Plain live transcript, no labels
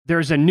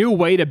There's a new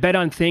way to bet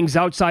on things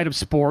outside of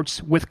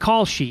sports with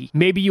Kalshi.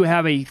 Maybe you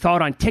have a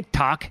thought on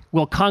TikTok.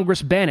 Will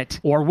Congress ban it?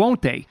 Or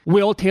won't they?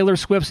 Will Taylor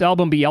Swift's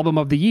album be Album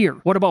of the Year?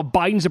 What about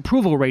Biden's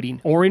approval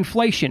rating? Or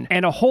inflation?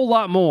 And a whole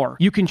lot more.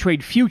 You can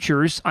trade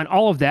futures on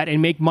all of that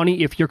and make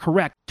money if you're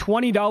correct.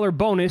 $20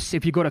 bonus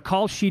if you go to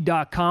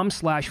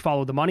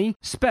kalshi.com/followthemoney,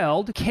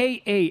 spelled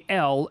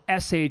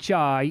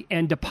KALSHI,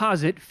 and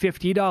deposit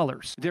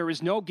 $50. There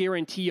is no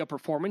guarantee of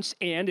performance,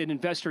 and an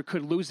investor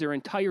could lose their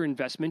entire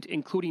investment,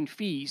 including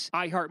fees.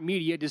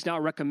 iHeartMedia does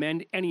not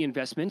recommend any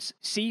investments.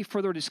 See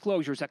further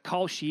disclosures at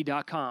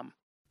kalshi.com.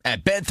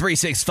 At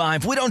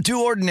Bet365, we don't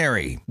do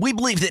ordinary. We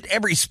believe that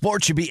every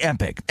sport should be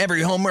epic.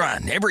 Every home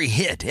run, every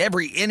hit,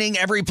 every inning,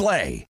 every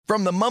play.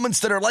 From the moments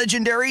that are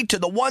legendary to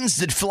the ones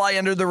that fly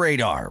under the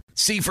radar.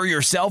 See for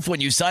yourself when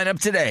you sign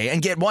up today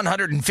and get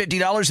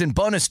 $150 in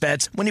bonus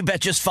bets when you bet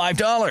just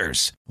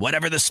 $5.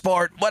 Whatever the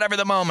sport, whatever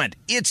the moment,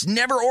 it's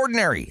never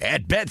ordinary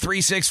at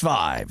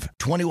Bet365.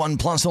 21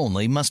 plus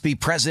only. Must be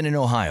present in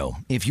Ohio.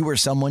 If you or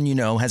someone you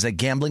know has a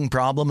gambling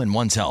problem and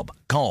wants help,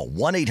 call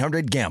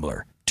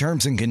 1-800-GAMBLER.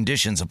 Terms and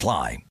conditions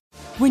apply.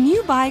 When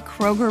you buy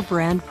Kroger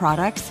brand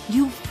products,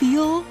 you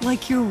feel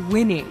like you're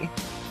winning.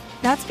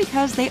 That's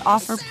because they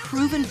offer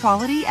proven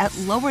quality at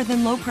lower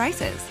than low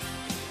prices.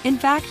 In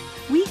fact,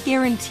 we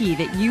guarantee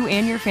that you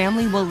and your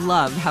family will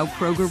love how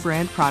Kroger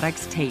brand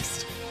products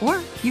taste,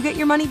 or you get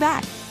your money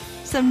back.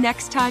 So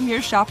next time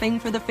you're shopping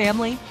for the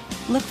family,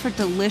 look for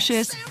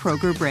delicious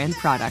Kroger brand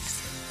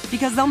products,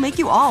 because they'll make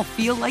you all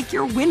feel like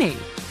you're winning.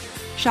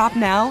 Shop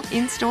now,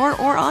 in-store,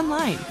 or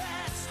online.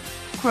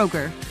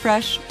 Kroger,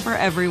 fresh for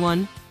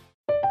everyone.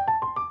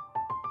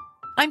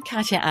 I'm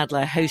Katya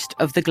Adler, host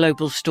of The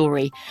Global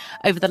Story.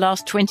 Over the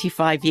last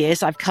 25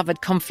 years, I've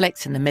covered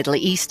conflicts in the Middle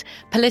East,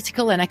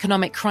 political and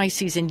economic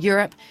crises in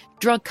Europe,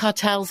 drug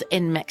cartels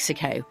in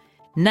Mexico.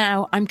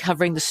 Now I'm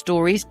covering the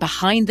stories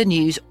behind the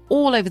news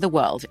all over the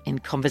world in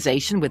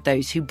conversation with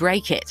those who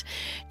break it.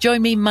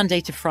 Join me Monday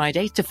to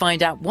Friday to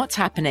find out what's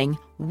happening,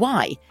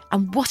 why,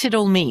 and what it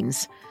all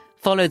means.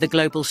 Follow The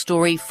Global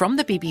Story from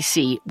the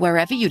BBC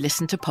wherever you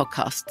listen to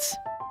podcasts.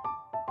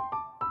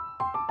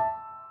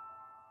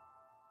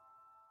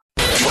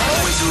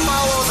 Always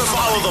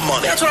follow the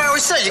money. That's what I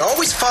always say. You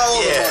always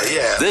follow the money.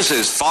 Yeah. This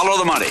is Follow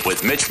the Money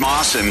with Mitch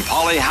Moss and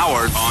Paulie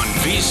Howard on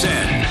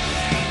VSiN.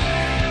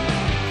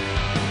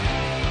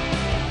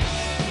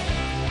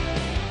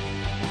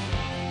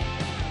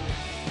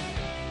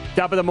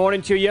 Top of the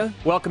morning to you.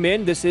 Welcome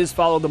in. This is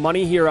Follow the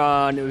Money here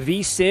on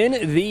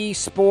VSiN, the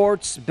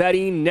Sports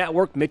Betting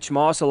Network. Mitch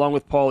Moss along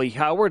with Paulie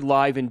Howard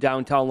live in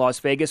downtown Las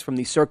Vegas from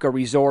the Circa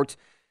Resort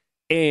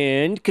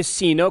and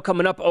Casino.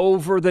 Coming up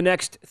over the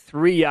next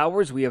 3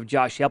 hours, we have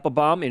Josh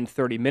Applebaum in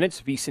 30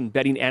 minutes, VSiN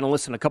betting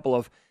analyst, and a couple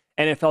of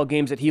NFL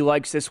games that he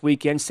likes this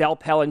weekend. Sal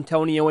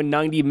Palantonio in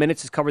 90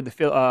 minutes has covered the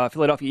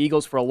Philadelphia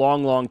Eagles for a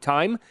long, long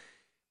time.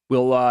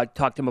 We'll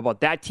talk to him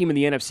about that team in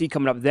the NFC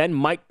coming up then.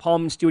 Mike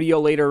Palm in studio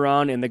later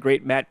on, and the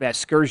great Matt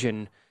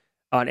Vasgersian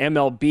on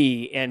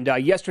MLB. And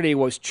yesterday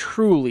was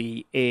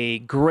truly a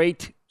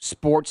great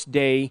sports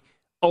day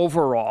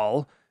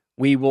overall.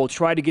 We will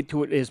try to get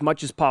to it as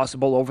much as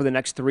possible over the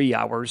next 3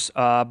 hours.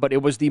 But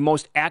it was the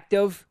most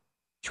active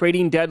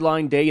trading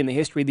deadline day in the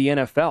history of the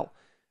NFL.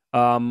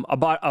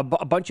 About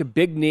a bunch of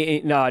big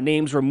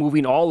names were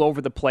moving all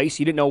over the place.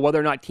 You didn't know whether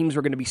or not teams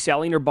were going to be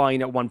selling or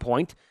buying at one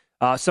point.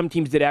 Some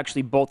teams did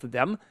actually both of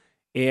them.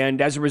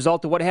 And as a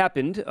result of what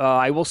happened,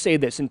 I will say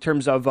this in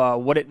terms of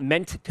what it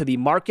meant to the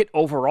market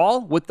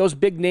overall with those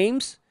big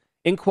names,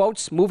 in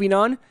quotes, moving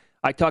on.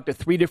 I talked to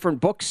 3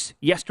 different books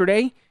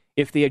yesterday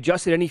if they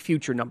adjusted any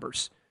future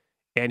numbers.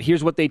 And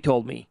here's what they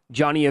told me.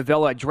 Johnny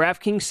Avella at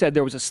DraftKings said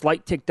there was a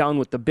slight tick down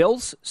with the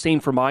Bills. Same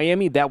for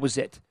Miami. That was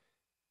it.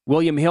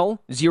 William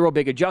Hill, 0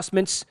 big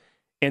adjustments.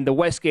 And the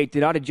Westgate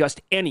did not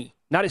adjust any.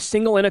 Not a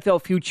single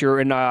NFL future.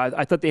 And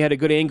I thought they had a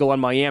good angle on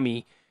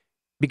Miami.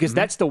 Because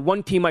that's the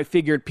one team I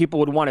figured people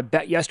would want to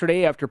bet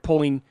yesterday after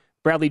pulling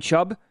Bradley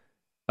Chubb.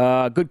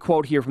 Good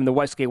quote here from the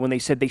Westgate when they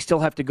said they still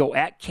have to go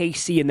at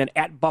KC and then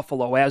at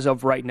Buffalo as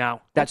of right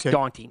now. That's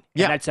daunting.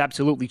 Yeah. And that's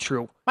absolutely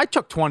true. I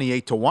took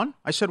 28-1.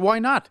 I said, why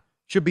not?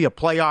 Should be a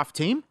playoff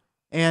team.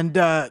 And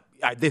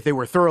they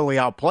were thoroughly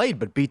outplayed,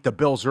 but beat the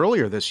Bills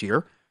earlier this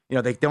year. You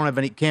know, they don't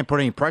have can't put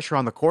any pressure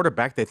on the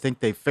quarterback. They think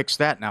they fixed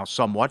that now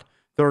somewhat.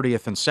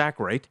 30th in sack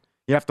rate.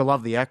 You have to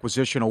love the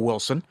acquisition of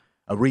Wilson.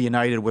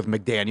 Reunited with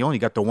McDaniel, and you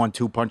got the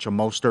 1-2 punch of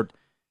Mostert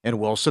and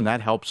Wilson.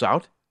 That helps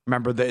out.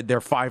 Remember, they're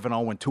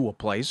 5-0 when Tua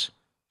plays.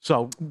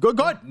 So, good.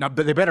 Now,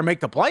 but they better make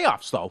the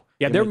playoffs, though.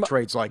 Yeah, they're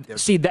trades like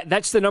this. See,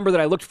 that's the number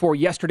that I looked for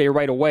yesterday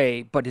right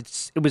away, but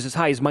it was as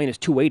high as minus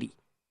 280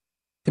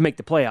 to make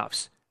the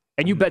playoffs.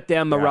 And you bet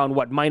them around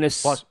what,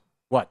 minus... Plus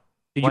what?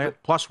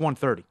 Plus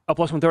 130. Oh,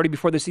 plus 130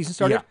 before the season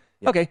started? Yeah.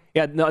 Okay.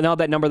 Yeah, now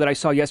that number that I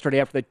saw yesterday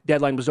after the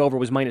deadline was over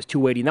was minus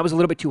 280, and that was a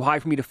little bit too high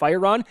for me to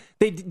fire on.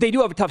 They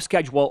do have a tough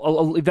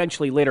schedule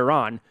eventually later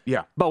on.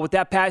 Yeah. But with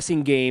that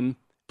passing game,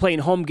 playing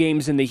home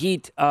games in the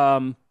heat,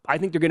 I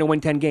think they're going to win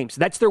 10 games.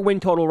 That's their win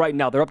total right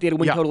now. Their updated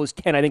win total is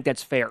 10. I think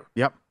that's fair.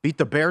 Yep. Beat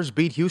the Bears,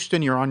 beat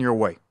Houston, you're on your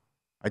way.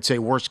 I'd say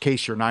worst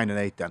case you're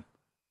 9-8 then.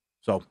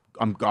 So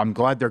I'm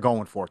glad they're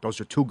going for it.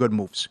 Those are two good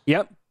moves.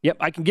 Yep.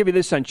 I can give you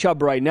this on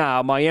Chubb right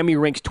now. Miami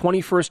ranks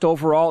 21st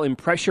overall in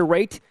pressure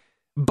rate,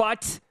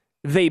 but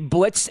they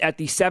blitz at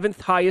the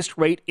 7th highest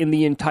rate in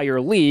the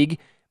entire league.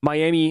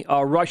 Miami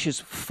rushes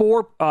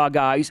 4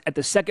 guys at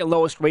the 2nd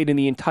lowest rate in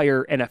the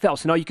entire NFL.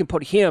 So now you can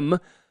put him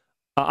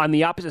on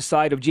the opposite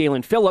side of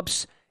Jalen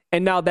Phillips,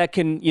 and now that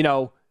can,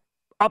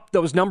 up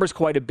those numbers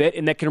quite a bit,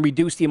 and that can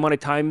reduce the amount of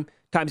times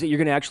that you're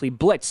going to actually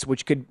blitz,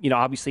 which could,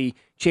 obviously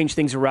change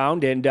things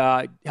around and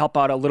help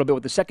out a little bit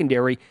with the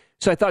secondary.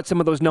 So I thought some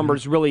of those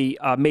numbers really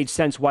made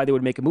sense why they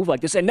would make a move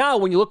like this. And now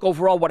when you look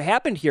overall what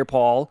happened here,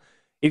 Paul,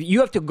 if you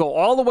have to go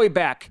all the way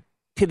back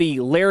to the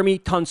Laramie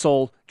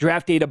Tunsil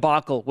draft day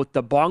debacle with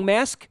the bong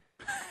mask,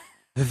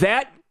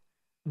 that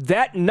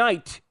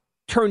night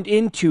turned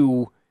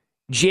into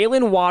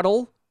Jalen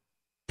Waddle,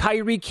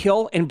 Tyreek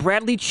Hill, and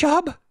Bradley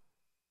Chubb.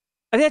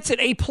 And that's an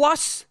A+.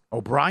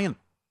 O'Brien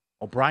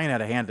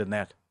had a hand in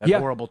that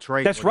horrible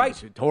trade. That's right.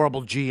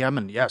 Horrible GM,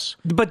 and yes.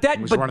 But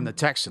he was running the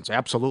Texans.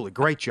 Absolutely.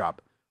 Great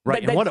job.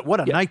 Right. And what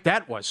a night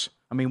that was.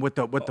 I mean, what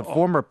the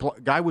former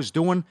guy was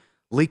doing,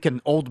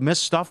 leaking Old Miss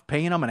stuff,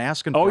 paying them and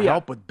asking for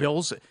help with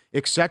bills,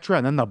 etc.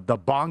 And then the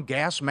bong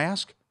gas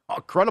mask.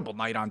 Incredible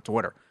night on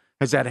Twitter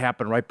as that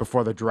happened right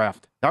before the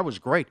draft. That was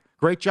great.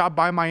 Great job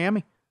by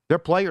Miami. They're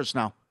players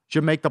now.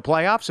 Should make the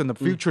playoffs, and the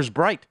future's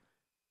bright.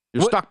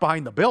 You're stuck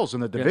behind the Bills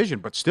in the division,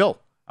 but still.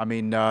 I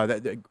mean,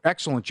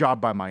 excellent job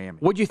by Miami.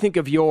 What do you think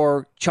of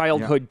your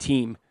childhood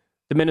team,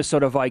 the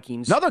Minnesota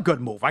Vikings? Another good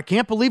move. I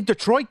can't believe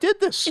Detroit did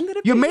this.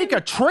 You make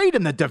a trade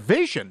in the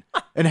division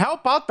and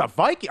help out the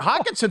Vikings.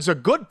 Hawkinson's a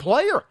good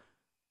player.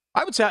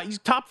 I would say he's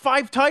top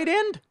 5 tight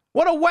end.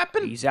 What a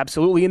weapon. He's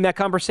absolutely in that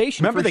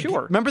conversation,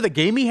 sure. Remember the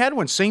game he had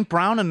when St.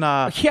 Brown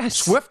and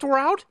Swift were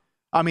out?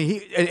 I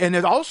mean,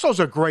 it also is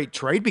a great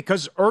trade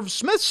because Irv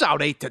Smith's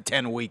out 8 to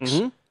 10 weeks.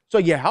 Mm-hmm. So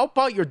you help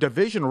out your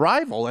division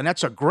rival, and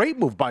that's a great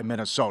move by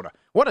Minnesota.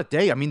 What a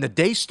day. I mean, the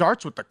day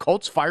starts with the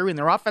Colts firing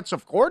their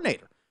offensive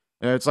coordinator.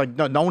 It's like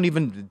no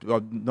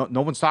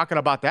one's talking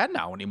about that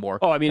now anymore.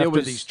 Oh, I mean, it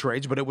was these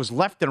trades, but it was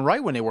left and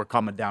right when they were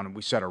coming down, and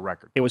we set a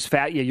record. It was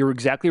fat. Yeah, you're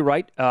exactly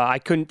right. I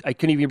couldn't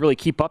even really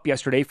keep up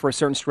yesterday for a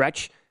certain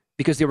stretch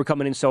because they were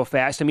coming in so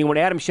fast. I mean, when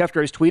Adam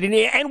Schefter is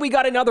tweeting, and we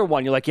got another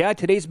one, you're like, yeah,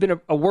 today's been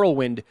a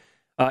whirlwind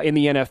in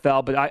the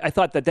NFL. But I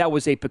thought that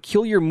was a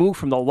peculiar move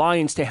from the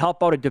Lions to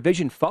help out a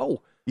division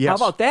foe. Yes. How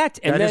about that?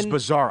 And that is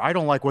bizarre. I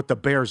don't like what the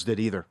Bears did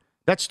either.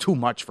 That's too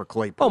much for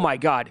Claypool. Oh, my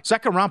God.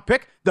 2nd round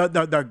pick.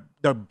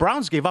 The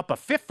Browns gave up a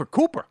 5th for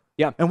Cooper.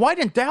 Yeah. And why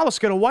didn't Dallas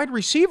get a wide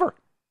receiver?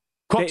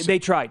 They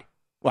tried.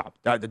 Well,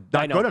 not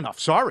good enough.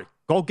 Sorry.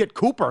 Go get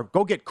Cooper.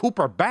 Go get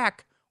Cooper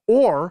back,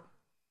 or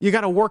you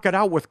got to work it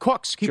out with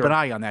Cooks. Keep an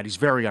eye on that. He's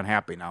very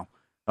unhappy now.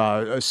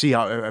 See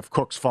how if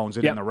Cooks phones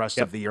it in the rest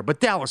of the year. But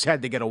Dallas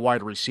had to get a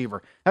wide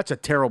receiver. That's a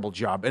terrible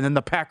job. And then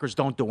the Packers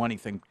don't do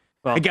anything.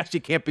 Well, I guess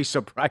you can't be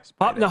surprised.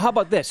 Now, how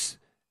about this?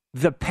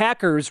 The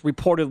Packers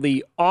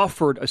reportedly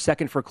offered a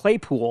 2nd for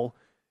Claypool,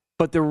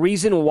 but the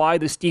reason why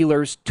the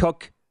Steelers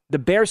took the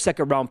Bears'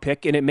 2nd-round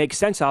pick, and it makes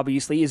sense,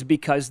 obviously, is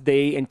because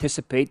they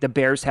anticipate the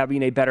Bears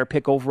having a better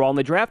pick overall in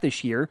the draft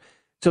this year.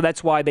 So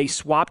that's why they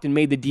swapped and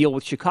made the deal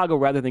with Chicago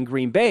rather than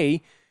Green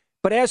Bay.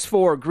 But as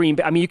for Green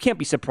Bay, I mean, you can't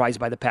be surprised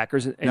by the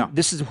Packers. And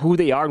This is who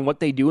they are and what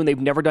they do, and they've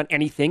never done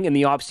anything in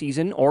the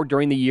offseason or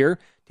during the year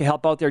to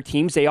help out their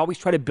teams. They always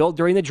try to build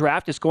during the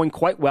draft. It's going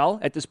quite well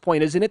at this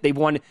point, isn't it? They've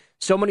won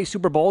so many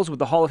Super Bowls with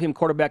the Hall of Fame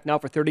quarterback now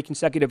for 30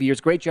 consecutive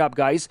years. Great job,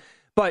 guys.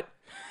 But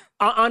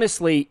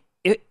honestly,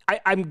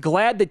 I'm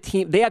glad the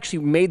team, they actually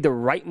made the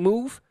right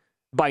move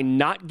by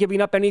not giving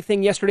up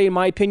anything yesterday, in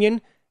my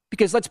opinion,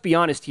 because let's be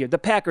honest here, the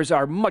Packers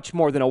are much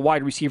more than a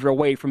wide receiver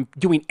away from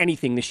doing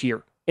anything this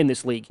year in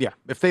this league. Yeah,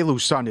 if they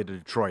lose Sunday to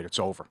Detroit, it's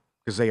over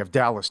because they have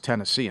Dallas,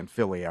 Tennessee, and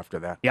Philly after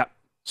that. Yeah.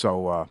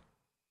 So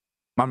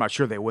I'm not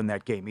sure they win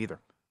that game either,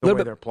 the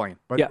way they're playing.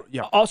 But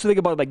yeah. Also think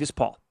about it like this,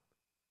 Paul.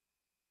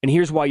 And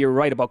here's why you're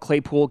right about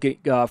Claypool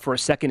for a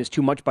 2nd is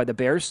too much by the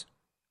Bears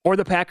or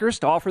the Packers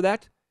to offer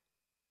that.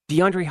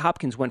 DeAndre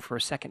Hopkins went for a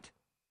 2nd.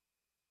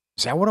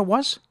 Is that what it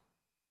was?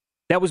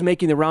 That was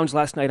making the rounds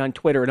last night on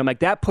Twitter, and I'm like,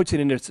 that puts it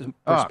into some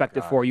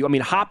perspective for you. I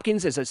mean,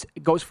 Hopkins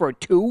goes for a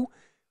 2,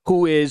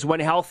 who is,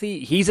 when healthy,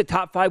 he's a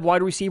top 5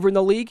 wide receiver in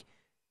the league.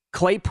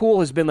 Claypool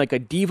has been like a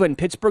diva in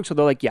Pittsburgh, so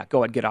they're like, yeah,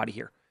 go ahead, get out of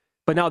here.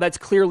 But now that's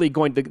clearly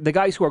going to, the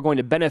guys who are going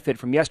to benefit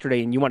from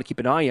yesterday, and you want to keep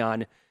an eye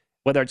on,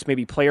 whether it's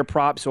maybe player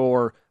props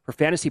or for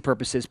fantasy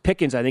purposes,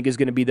 Pickens, I think, is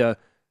going to be the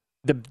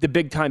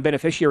big-time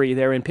beneficiary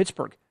there in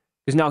Pittsburgh.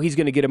 Because now he's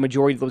going to get a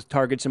majority of those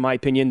targets, in my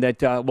opinion, that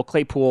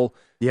Claypool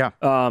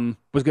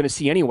was going to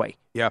see anyway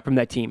from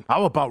that team.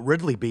 How about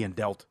Ridley being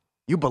dealt?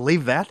 You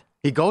believe that?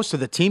 He goes to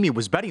the team he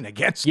was betting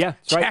against,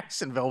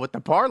 Jacksonville, with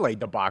the parlay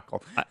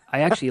debacle.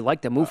 I actually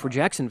like the move for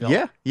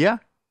Jacksonville. Yeah.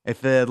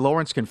 If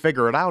Lawrence can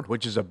figure it out,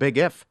 which is a big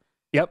if.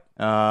 Yep.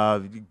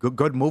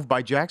 Good move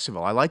by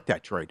Jacksonville. I like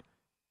that trade.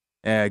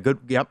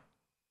 Yep.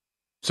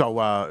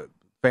 So,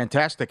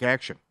 fantastic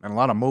action and a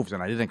lot of moves,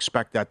 and I didn't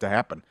expect that to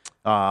happen.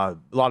 A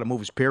lot of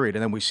moves, period,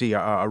 and then we see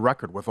a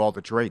record with all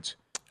the trades.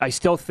 I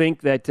still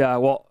think that,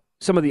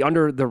 some of the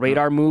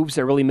under-the-radar moves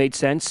that really made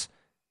sense.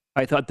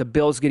 I thought the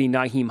Bills getting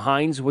Nyheim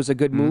Hines was a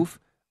good move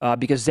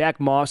because Zach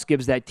Moss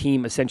gives that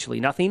team essentially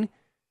nothing.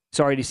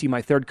 Sorry to see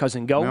my third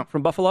cousin go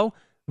from Buffalo.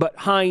 But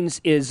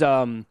Hines is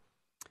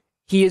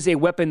he is a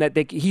weapon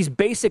that he's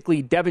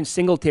basically Devin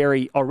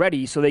Singletary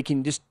already, so they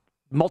can just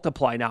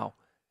multiply now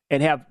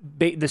and have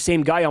the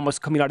same guy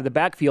almost coming out of the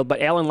backfield.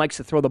 But Allen likes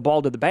to throw the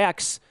ball to the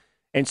backs.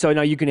 And so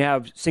now you can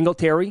have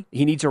Singletary.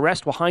 He needs a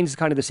rest. Well, Hines is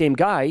kind of the same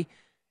guy.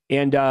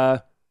 And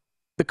the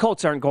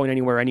Colts aren't going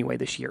anywhere anyway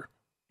this year.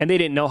 And they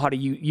didn't know how to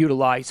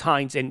utilize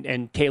Hines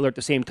and Taylor at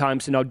the same time.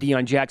 So now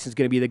Deion Jackson's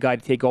going to be the guy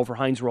to take over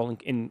Hines' role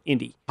in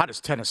Indy. How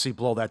does Tennessee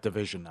blow that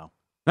division now?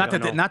 Not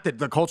that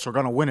the Colts are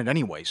going to win it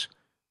anyways.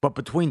 But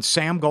between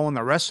Sam going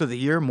the rest of the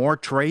year, more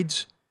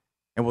trades,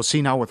 and we'll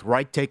see now with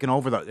Reich taking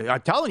over.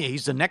 I'm telling you,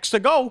 he's the next to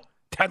go.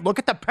 Ted, look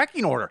at the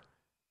pecking order.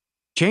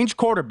 Change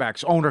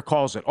quarterbacks, owner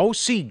calls it.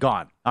 OC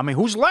gone. I mean,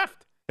 who's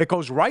left? It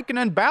goes Reich and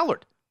then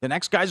Ballard. The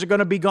next guys are going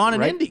to be gone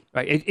in Indy.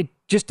 Right. It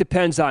just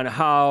depends on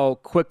how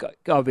quick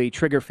of a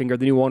trigger finger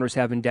the new owners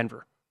have in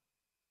Denver.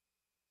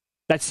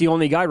 That's the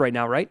only guy right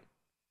now, right?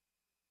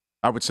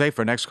 I would say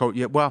for next coach,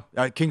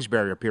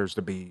 Kingsbury appears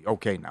to be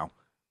okay now.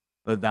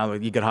 Now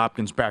that you get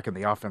Hopkins back and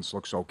the offense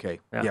looks okay.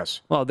 Yeah.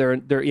 Yes. Well, they're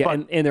and they're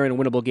in a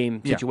winnable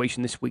game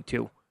situation this week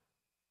too.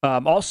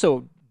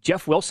 Also,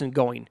 Jeff Wilson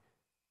going,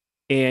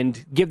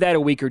 and give that a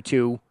week or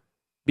two,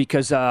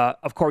 because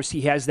of course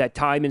he has that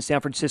time in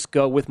San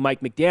Francisco with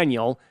Mike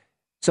McDaniel.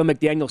 So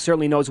McDaniel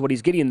certainly knows what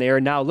he's getting there.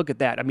 And now look at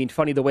that. I mean,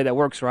 funny the way that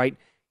works, right?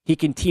 He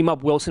can team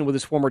up Wilson with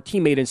his former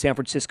teammate in San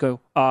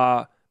Francisco,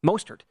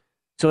 Mostert.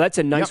 So that's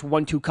a nice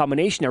 1-2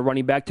 combination at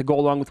running back to go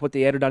along with what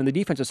they added on the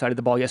defensive side of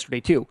the ball yesterday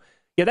too.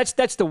 Yeah,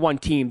 that's the one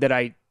team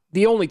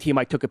the only team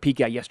I took a peek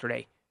at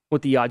yesterday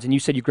with the odds, and you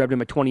said you grabbed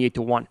him at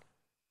 28-1.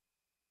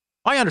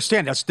 I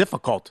understand that's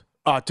difficult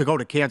to go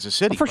to Kansas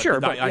City. For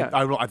sure.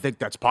 I think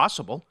that's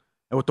possible.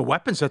 And with the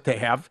weapons that they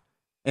have,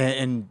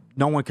 and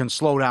no one can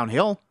slow down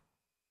Hill.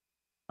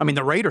 I mean,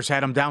 the Raiders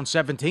had him down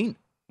 17,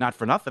 not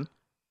for nothing.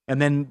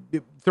 And then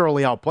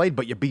thoroughly outplayed,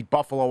 but you beat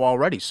Buffalo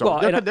already. So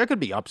there could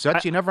be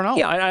upsets. You never know.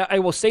 Yeah, I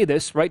will say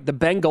this, right? The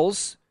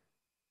Bengals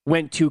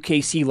went to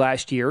KC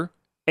last year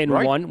and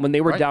won when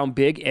they were down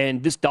big.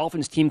 And this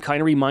Dolphins team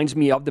kind of reminds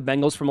me of the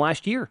Bengals from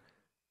last year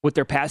with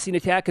their passing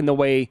attack and the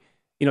way,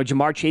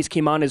 Jamar Chase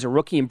came on as a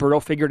rookie and Burrow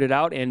figured it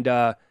out. And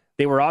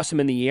they were awesome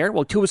in the air.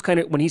 Well, Tua's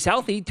when he's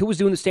healthy, Tua's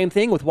doing the same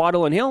thing with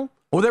Waddle and Hill.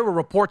 Well, there were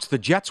reports the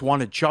Jets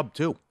wanted Chubb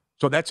too.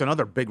 So that's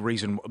another big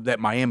reason that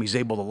Miami's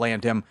able to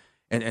land him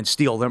and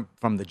steal them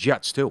from the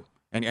Jets too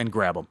and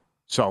grab them.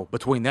 So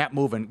between that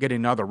move and getting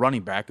another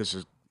running back, this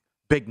is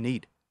big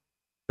need.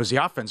 Because the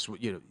offense,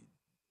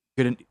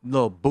 get a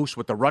little boost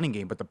with the running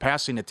game, but the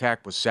passing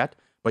attack was set,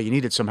 but you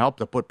needed some help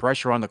to put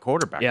pressure on the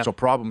quarterback. Yeah. So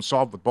problem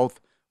solved with both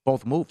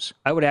moves.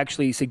 I would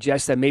actually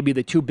suggest that maybe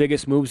the two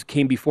biggest moves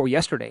came before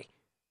yesterday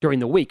during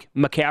the week.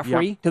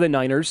 McCaffrey to the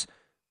Niners,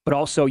 but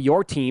also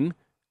your team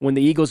when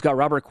the Eagles got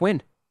Robert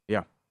Quinn.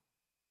 Yeah.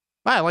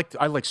 I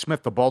like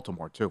Smith to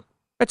Baltimore too.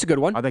 That's a good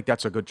one. I think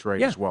that's a good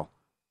trade as well.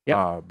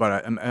 Yeah.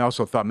 But I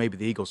also thought maybe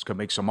the Eagles could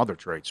make some other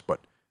trades, but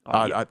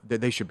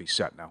they should be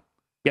set now.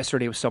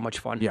 Yesterday was so much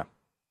fun. Yeah.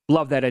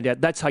 Love that idea.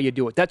 That's how you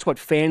do it. That's what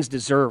fans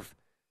deserve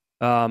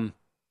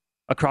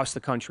across the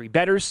country.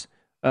 Bettors,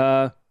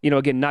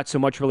 again, not so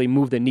much really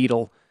move the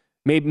needle.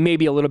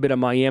 Maybe a little bit of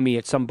Miami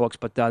at some books,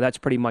 but that's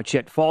pretty much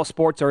it. Fall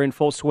sports are in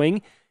full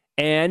swing,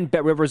 and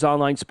BetRivers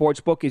Online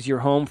Sportsbook is your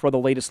home for the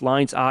latest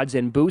lines, odds,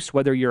 and boosts.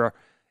 Whether you're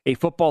a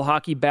football,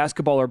 hockey,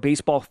 basketball, or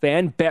baseball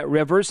fan,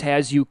 BetRivers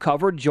has you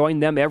covered. Join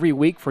them every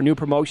week for new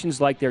promotions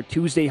like their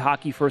Tuesday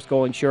Hockey First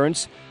Goal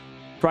Insurance,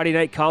 Friday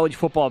Night College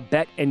Football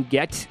Bet and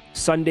Get,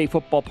 Sunday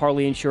Football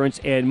Parlay Insurance,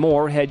 and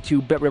more. Head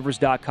to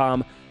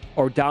BetRivers.com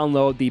or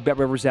download the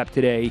BetRivers app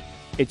today.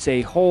 It's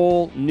a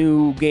whole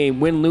new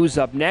game. Win-lose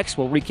up next.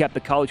 We'll recap the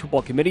College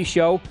Football Committee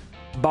show.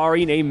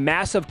 Barring a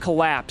massive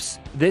collapse,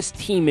 this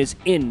team is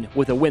in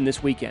with a win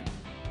this weekend.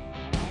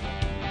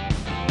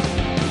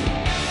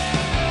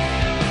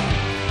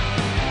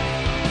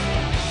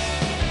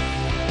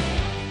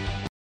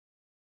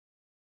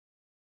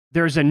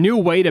 There's a new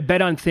way to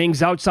bet on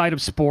things outside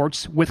of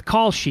sports with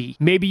Kalshi.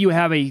 Maybe you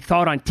have a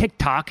thought on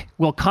TikTok.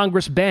 Will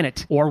Congress ban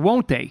it? Or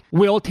won't they?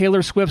 Will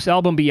Taylor Swift's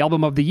album be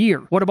Album of the Year?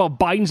 What about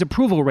Biden's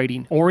approval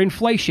rating or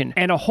inflation?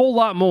 And a whole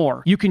lot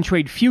more. You can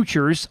trade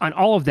futures on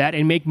all of that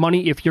and make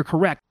money if you're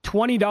correct.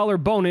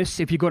 $20 bonus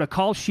if you go to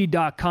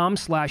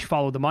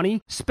Kalshi.com/followthemoney,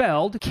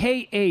 spelled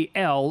Kalshi,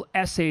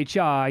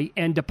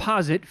 and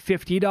deposit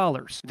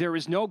 $50. There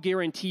is no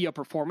guarantee of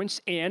performance,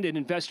 and an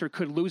investor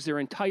could lose their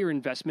entire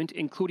investment,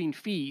 including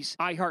fees.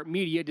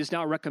 iHeartMedia does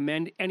not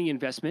recommend any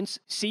investments.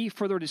 See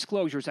further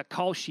disclosures at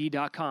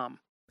Kalshi.com.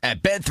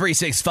 At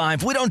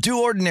Bet365, we don't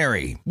do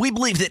ordinary. We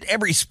believe that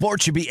every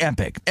sport should be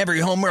epic.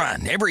 Every home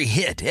run, every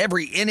hit,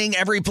 every inning,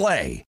 every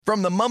play.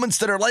 From the moments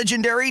that are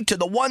legendary to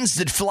the ones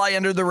that fly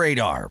under the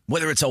radar.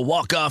 Whether it's a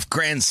walk-off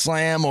grand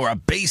slam or a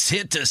base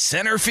hit to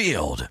center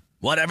field.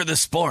 Whatever the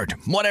sport,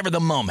 whatever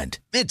the moment,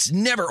 it's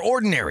never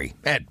ordinary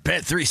at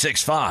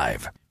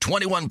Bet365.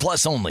 21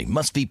 plus only.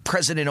 Must be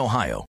present in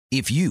Ohio.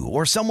 If you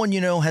or someone you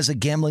know has a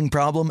gambling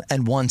problem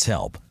and wants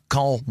help,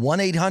 call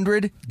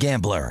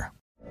 1-800-GAMBLER.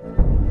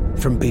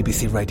 From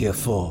BBC Radio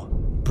 4,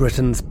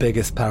 Britain's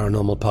biggest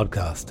paranormal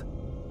podcast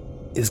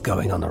is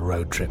going on a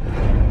road trip.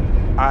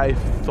 I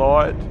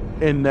thought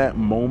in that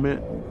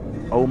moment,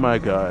 oh my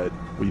God,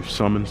 we've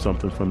summoned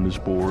something from this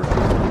board.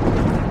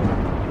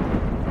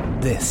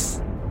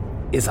 This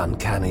is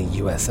Uncanny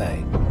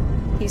USA.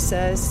 He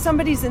says,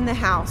 somebody's in the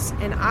house,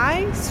 and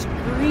I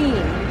screamed.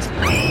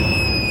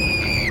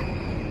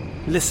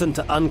 Listen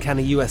to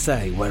Uncanny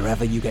USA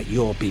wherever you get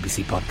your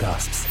BBC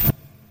podcasts,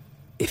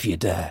 if you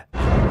dare.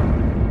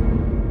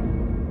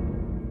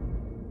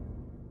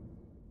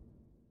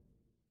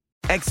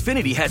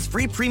 Xfinity has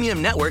free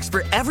premium networks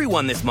for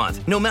everyone this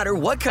month, no matter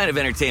what kind of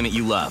entertainment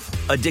you love.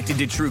 Addicted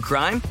to true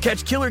crime?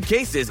 Catch killer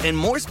cases and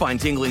more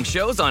spine-tingling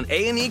shows on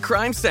A&E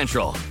Crime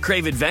Central.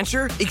 Crave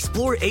adventure?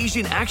 Explore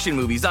Asian action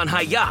movies on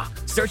Hi-YAH.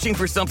 Searching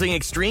for something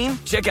extreme?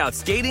 Check out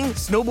skating,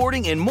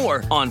 snowboarding, and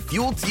more on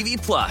Fuel TV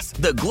Plus,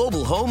 the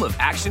global home of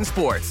action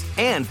sports.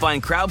 And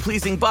find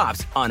crowd-pleasing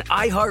bops on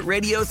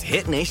iHeartRadio's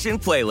Hit Nation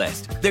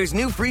playlist. There's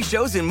new free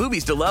shows and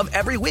movies to love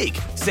every week.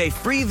 Say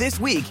free this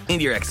week in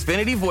your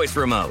Xfinity voice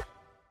remote.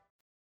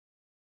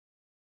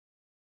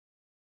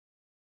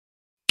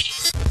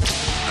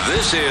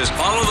 This is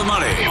Follow the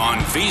Money on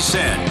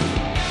VSiN.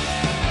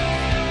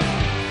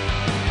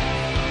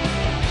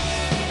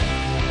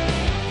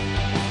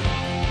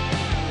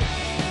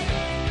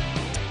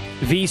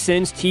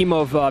 VSiN's team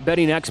of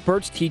betting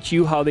experts teach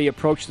you how they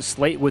approach the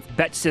slate with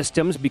bet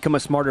systems. Become a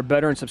smarter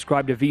bettor and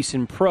subscribe to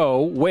VSiN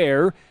Pro,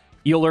 where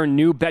you'll learn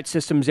new bet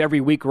systems every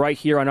week right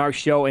here on our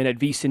show and at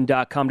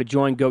VSiN.com. To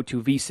join, go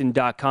to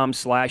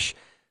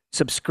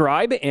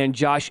VSiN.com/subscribe. And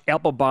Josh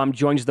Applebaum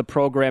joins the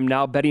program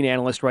now, betting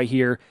analyst right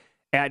here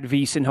at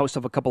VSiN, host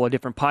of a couple of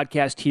different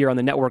podcasts here on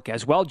the network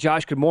as well.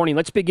 Josh, good morning.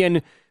 Let's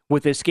begin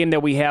with this game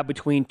that we have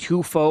between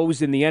two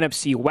foes in the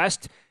NFC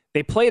West.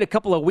 They played a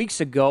couple of weeks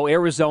ago.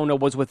 Arizona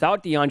was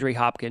without DeAndre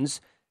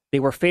Hopkins. They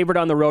were favored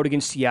on the road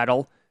against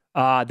Seattle.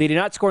 They did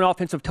not score an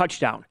offensive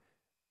touchdown.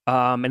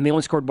 And they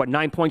only scored,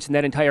 9 points in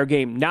that entire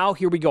game. Now,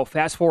 here we go.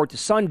 Fast forward to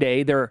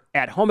Sunday. They're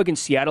at home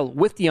against Seattle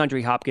with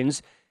DeAndre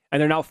Hopkins,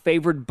 and they're now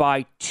favored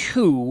by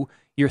 2.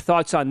 Your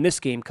thoughts on this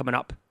game coming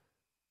up?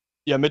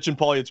 Yeah, Mitch and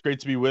Paulie, it's great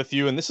to be with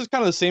you. And this is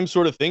kind of the same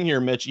sort of thing here,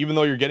 Mitch. Even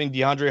though you're getting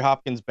DeAndre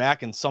Hopkins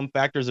back and some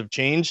factors have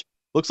changed,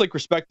 looks like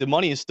respected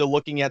money is still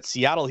looking at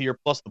Seattle here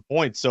plus the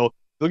points. So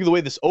look at the way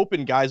this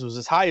opened, guys, was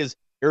as high as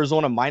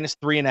Arizona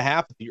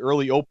 -3.5 at the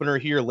early opener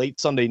here late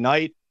Sunday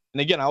night.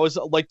 And again, I always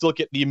like to look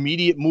at the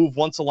immediate move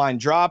once a line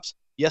drops.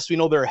 Yes, we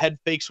know there are head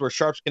fakes where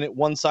sharps can hit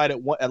one side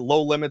at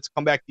low limits,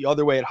 come back the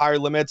other way at higher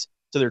limits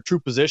to their true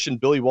position.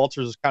 Billy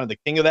Walters is kind of the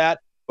king of that.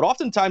 But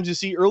oftentimes you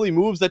see early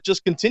moves that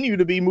just continue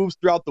to be moves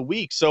throughout the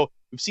week. So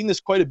we've seen this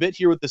quite a bit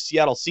here with the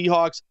Seattle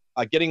Seahawks,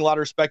 getting a lot of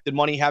respected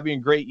money, having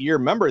a great year.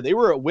 Remember, they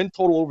were a win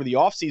total over the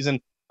offseason,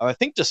 I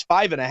think just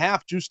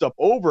 5.5 juiced up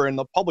over, and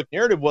the public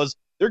narrative was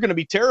they're going to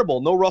be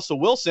terrible. No Russell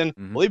Wilson.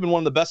 Well, they've been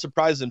one of the best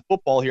surprises in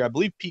football here. I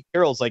believe Pete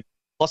Carroll's like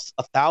plus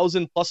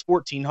 1,000, plus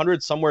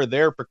 1,400, somewhere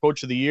there for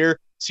Coach of the Year.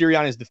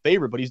 Sirianni is the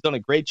favorite, but he's done a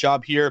great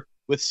job here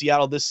with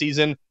Seattle this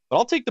season. But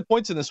I'll take the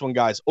points in this one,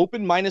 guys.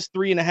 Open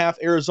 -3.5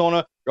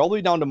 Arizona. You're all the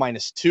way down to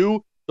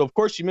 -2. So, of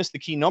course, you missed the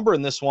key number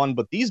in this one.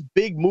 But these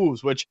big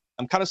moves, which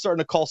I'm kind of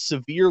starting to call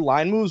severe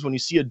line moves, when you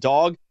see a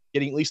dog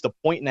getting at least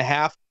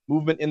 1.5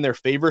 movement in their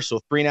favor, so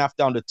 3.5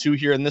 down to 2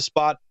 here in this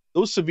spot,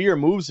 those severe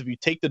moves, if you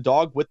take the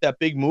dog with that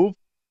big move,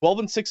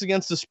 12-6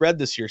 against the spread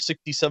this year,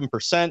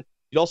 67%.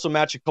 You'd also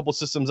match a couple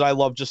systems I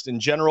love just in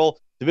general.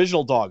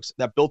 Divisional dogs,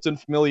 that built-in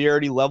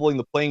familiarity, leveling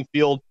the playing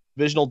field.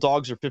 Divisional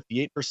dogs are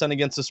 58%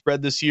 against the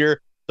spread this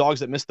year.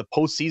 Dogs that missed the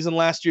postseason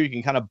last year, you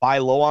can kind of buy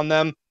low on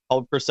them.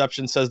 Public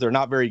perception says they're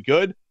not very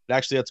good, but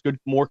actually that's good,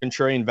 more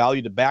contrarian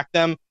value to back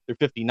them. They're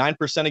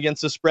 59%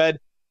 against the spread.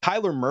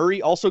 Kyler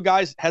Murray also,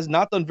 guys, has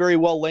not done very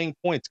well laying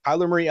points.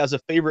 Kyler Murray as a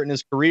favorite in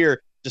his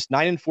career, just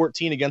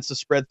 9-14 against the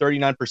spread,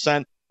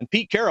 39%. And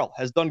Pete Carroll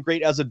has done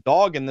great as a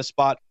dog in this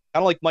spot,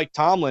 kind of like Mike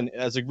Tomlin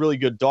as a really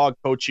good dog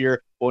coach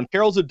here. But when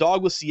Carroll's a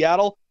dog with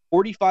Seattle,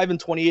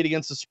 45-28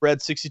 against the spread,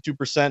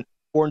 62%.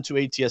 4-2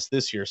 ATS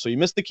this year. So you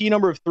missed the key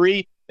number of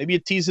 3. Maybe you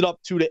tease it up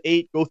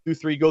 2-8, go through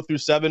 3, go through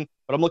 7.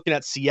 But I'm looking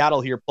at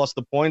Seattle here plus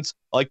the points.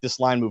 I like this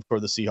line move for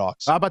the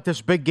Seahawks. How about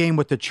this big game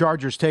with the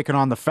Chargers taking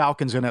on the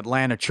Falcons in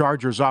Atlanta?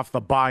 Chargers off the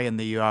bye in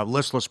the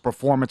listless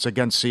performance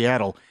against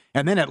Seattle.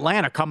 And then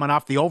Atlanta coming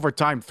off the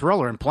overtime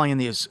thriller and playing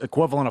the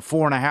equivalent of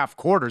 4.5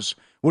 quarters.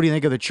 What do you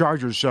think of the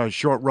Chargers'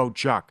 short road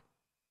chalk?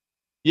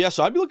 Yeah,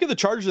 so I'd be looking at the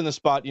Chargers in this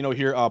spot,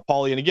 here,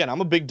 Paulie. And again,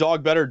 I'm a big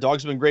dog bettor.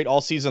 Dogs have been great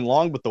all season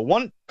long. But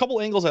the couple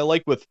angles I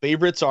like with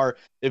favorites are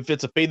if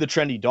it's a fade the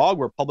trendy dog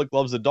where public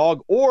loves the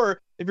dog,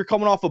 or if you're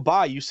coming off a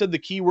bye. You said the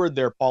key word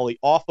there, Paulie,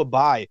 off a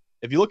bye.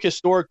 If you look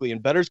historically,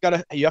 and bettors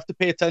you have to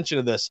pay attention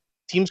to this.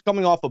 Teams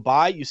coming off a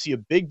bye, you see a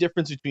big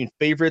difference between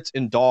favorites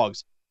and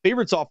dogs.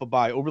 Favorites off a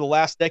bye over the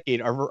last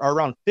decade are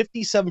around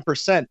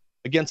 57%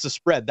 against the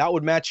spread. That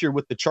would match here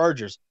with the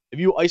Chargers. If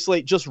you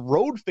isolate just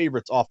road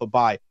favorites off a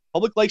bye,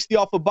 public likes the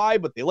off a bye,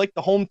 but they like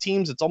the home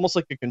teams. It's almost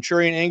like a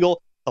contrarian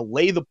angle to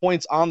lay the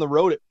points on the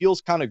road. It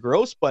feels kind of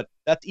gross, but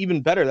that's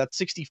even better. That's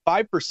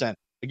 65%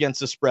 against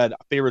the spread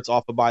favorites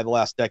off a bye the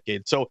last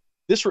decade. So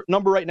this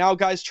number right now,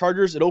 guys,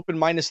 Chargers, it opened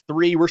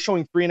 -3. We're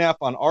showing 3.5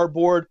 on our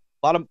board.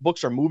 A lot of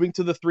books are moving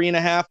to the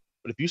 3.5.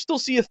 But if you still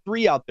see a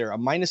 3 out there, a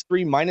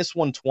 -3,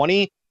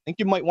 -120, I think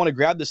you might want to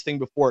grab this thing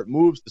before it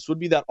moves. This would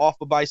be that off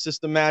a bye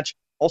system match.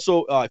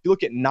 Also, if you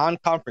look at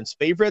non-conference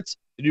favorites,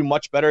 they do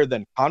much better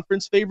than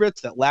conference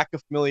favorites. That lack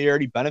of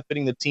familiarity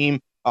benefiting the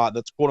team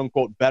that's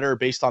quote-unquote better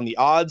based on the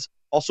odds.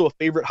 Also, a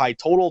favorite high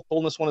total. Total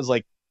in this one is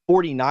like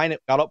 49.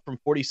 It got up from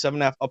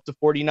 47.5 up to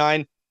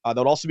 49. That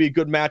would also be a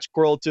good match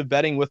correlative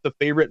betting with the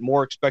favorite.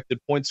 More expected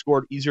points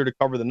scored, easier to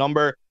cover the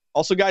number.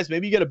 Also, guys,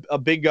 maybe you get a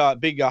big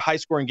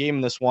high-scoring game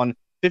in this one.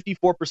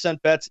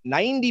 54% bets,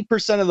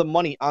 90% of the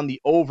money on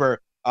the over.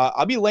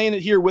 I'll be laying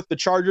it here with the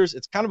Chargers.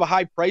 It's kind of a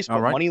high price,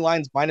 but money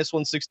line's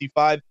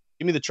 -165.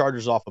 Give me the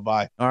Chargers off a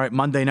bye. All right,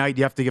 Monday night,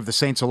 you have to give the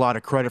Saints a lot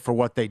of credit for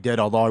what they did,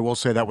 although I will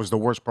say that was the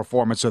worst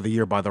performance of the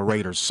year by the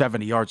Raiders.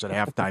 70 yards at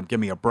halftime.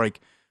 Give me a break.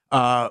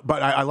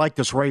 But I like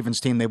this Ravens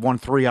team. They won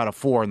 3 out of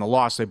 4. In the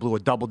loss, they blew a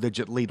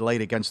double-digit lead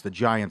late against the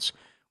Giants.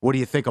 What do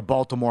you think of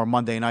Baltimore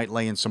Monday night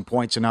laying some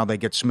points, and now they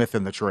get Smith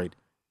in the trade?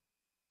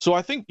 So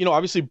I think,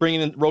 obviously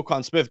bringing in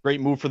Roquan Smith, great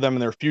move for them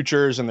in their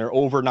futures and their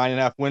over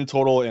 9.5 win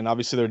total, and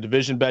obviously their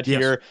division bet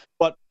here.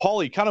 But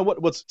Paulie, kind of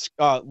what's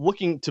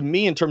looking to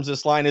me in terms of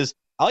this line is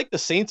I like the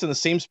Saints in the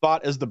same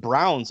spot as the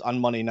Browns on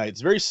Monday night.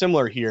 It's very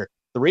similar here.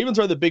 The Ravens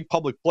are the big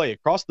public play.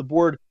 Across the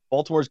board,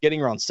 Baltimore's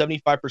getting around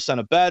 75%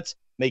 of bets.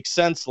 Makes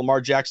sense. Lamar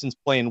Jackson's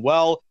playing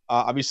well.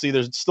 Obviously,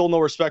 there's still no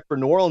respect for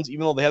New Orleans,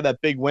 even though they had that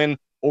big win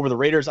over the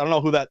Raiders. I don't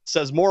know who that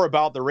says more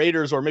about, the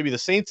Raiders or maybe the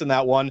Saints in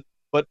that one.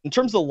 But in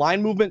terms of the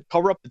line movement,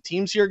 cover up the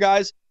teams here,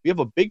 guys. We have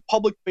a big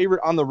public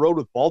favorite on the road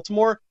with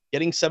Baltimore,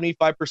 getting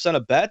 75%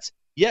 of bets.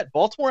 Yet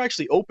Baltimore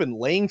actually opened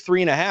laying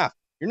 3.5.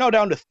 You're now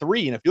down to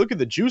 3. And if you look at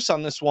the juice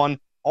on this one,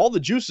 all the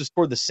juice is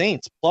toward the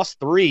Saints,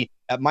 +3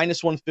 at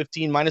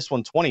 -115,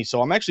 -120.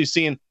 So I'm actually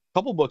seeing a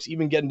couple books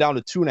even getting down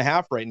to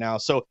 2.5 right now.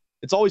 So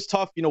it's always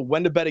tough,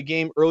 when to bet a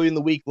game early in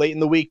the week, late in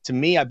the week. To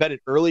me, I bet it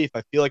early if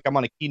I feel like I'm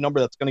on a key number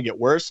that's going to get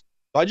worse.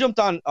 So I jumped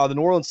on the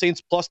New Orleans Saints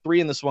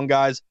 +3 in this one,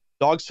 guys.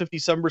 Dogs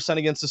 57%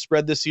 against the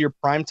spread this year.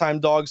 Primetime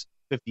dogs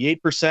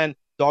 58%.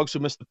 Dogs who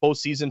missed the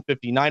postseason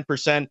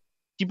 59%.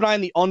 Keep an eye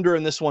on the under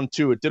in this one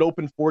too. It did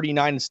open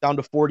 49. It's down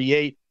to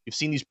 48. You've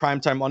seen these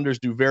primetime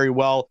unders do very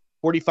well.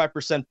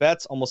 45%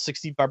 bets, almost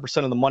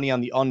 65% of the money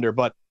on the under.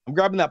 But I'm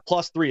grabbing that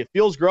 +3. It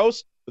feels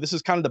gross, but this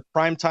is kind of the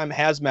primetime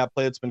hazmat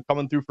play that's been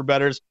coming through for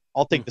bettors.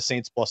 I'll take the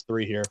Saints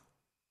 +3 here.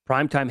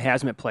 Primetime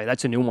hazmat play.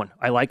 That's a new one.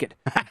 I like it.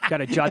 Got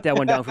to jot that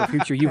one down for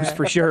future use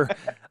for sure.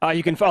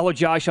 You can follow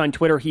Josh on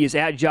Twitter. He is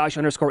at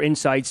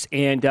Josh_Insights,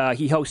 and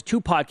he hosts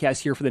 2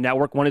 podcasts here for the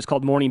network. One is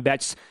called Morning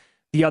Bets.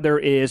 The other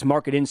is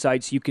Market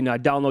Insights. You can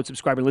download,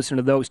 subscribe, and listen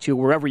to those 2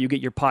 wherever you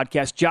get your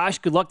podcast. Josh,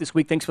 good luck this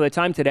week. Thanks for the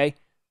time today.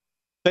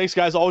 Thanks,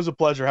 guys. Always a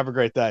pleasure. Have a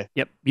great day.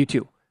 Yep, you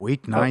too.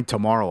 Week 9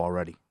 tomorrow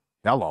already.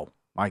 Hello.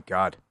 My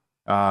God.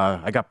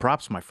 I got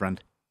props, my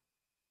friend.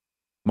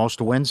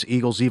 Most wins,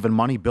 Eagles even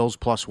money, Bills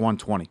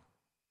 +120.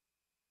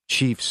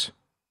 Chiefs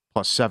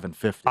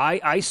 +750.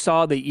 I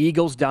saw the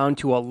Eagles down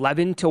to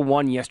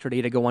 11-1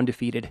 yesterday to go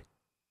undefeated.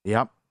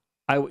 Yep.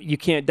 You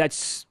can't,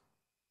 that's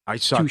I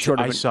saw too short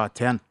of I saw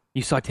 10.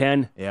 You saw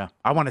 10? Yeah.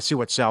 I want to see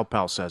what Sal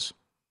Pal says.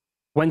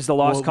 When's the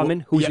loss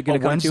coming? Who's it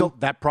going to come to?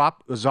 That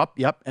prop is up,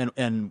 yep,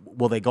 and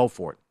will they go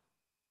for it?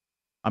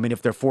 I mean,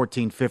 if they're 14-15-0,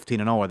 are they going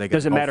to go for it?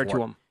 Doesn't matter to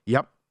them.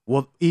 Yep.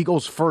 Well,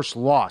 Eagles' first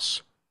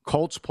loss,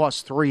 Colts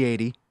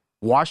 +380,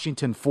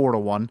 Washington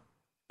 4-1,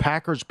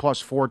 Packers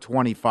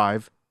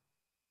 +425,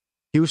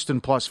 Houston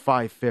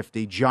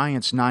 +550,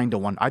 Giants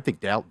 9-1. I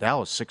think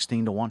Dallas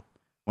 16-1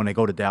 when they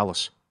go to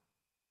Dallas.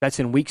 That's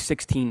in week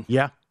 16.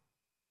 Yeah.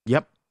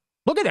 Yep.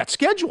 Look at that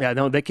schedule. Yeah,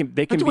 no, they can.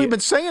 We've been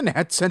saying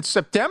that since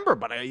September,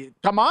 but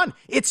come on,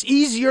 it's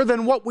easier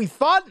than what we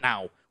thought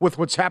now with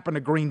what's happened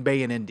to Green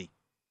Bay and Indy.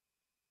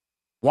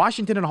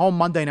 Washington at home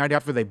Monday night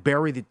after they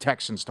bury the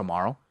Texans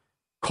tomorrow.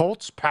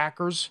 Colts,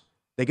 Packers,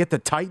 they get the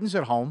Titans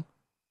at home.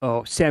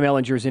 Oh, Sam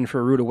Ehlinger's in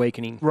for a rude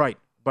awakening. Right,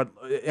 but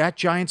at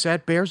Giants,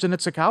 at Bears, and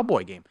it's a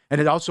Cowboy game.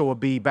 And it also will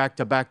be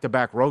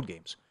back-to-back-to-back road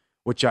games,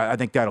 which I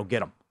think that'll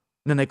get them.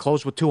 And then they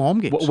close with 2 home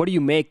games. What do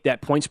you make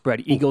that point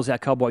spread, Eagles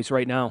at Cowboys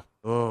right now?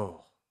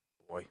 Oh,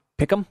 boy.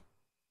 Pick them?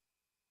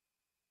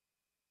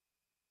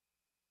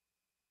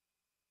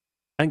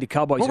 I think the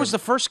Cowboys What was the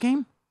first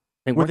game?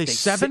 Were they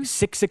 7?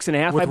 6.5,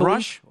 I believe. With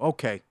Rush?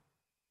 Okay.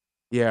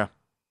 Yeah.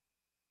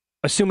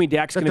 Assuming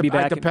Dak's going to be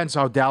back. It depends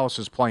how Dallas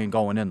is playing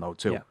going in, though,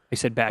 too. Yeah, I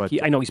said back.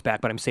 I know he's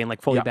back, but I'm saying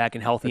like fully back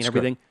and healthy and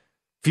everything. Good.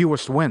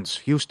 Fewest wins,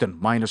 Houston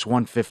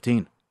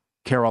 -115.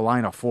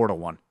 Carolina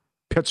 4-1.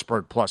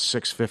 Pittsburgh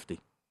 +650.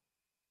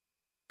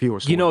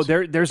 Fewest wins.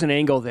 There's an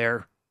angle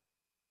there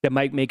that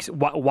might make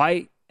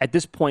why at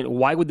this point,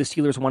 why would the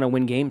Steelers want to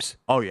win games?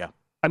 Oh, yeah.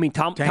 I mean,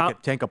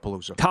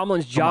 Tankapalooza.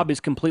 Tomlin's job is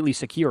completely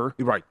secure.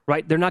 Right.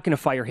 Right? They're not going to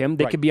fire him.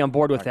 They could be on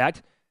board with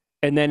that.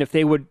 And then if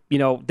they would,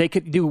 they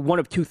could do one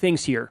of two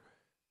things here.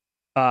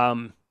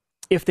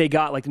 If they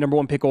got like the number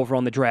 1 pick overall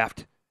in the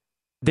draft,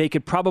 they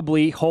could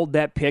probably hold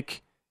that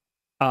pick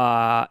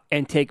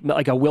and take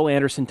like a Will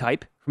Anderson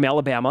type from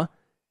Alabama.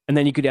 And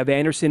then you could have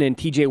Anderson and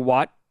TJ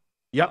Watt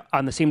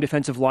on the same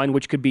defensive line,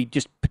 which could be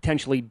just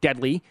potentially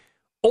deadly.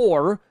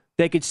 Or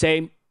they could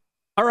say,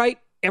 all right,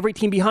 every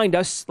team behind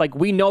us, like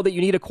we know that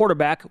you need a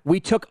quarterback. We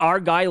took our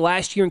guy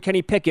last year in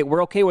Kenny Pickett.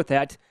 We're okay with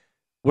that.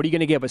 What are you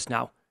going to give us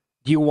now?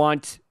 Do you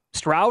want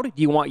Stroud?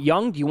 Do you want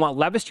Young? Do you want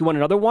Levis? Do you want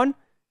another one?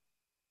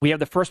 We have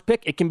the first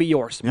pick. It can be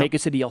yours. Make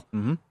us a deal.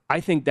 Mm-hmm.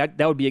 I think that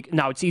would be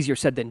now it's easier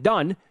said than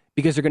done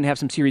because they're going to have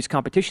some serious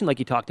competition like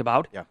you talked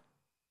about. Yeah.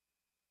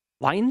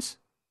 Lions?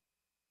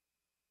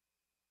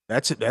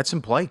 That's it. That's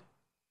in play.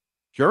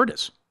 Sure it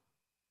is.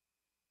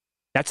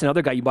 That's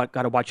another guy you got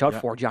to watch out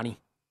for, Johnny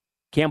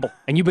Campbell.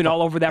 And you've been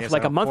all over that for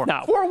like a month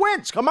now. 4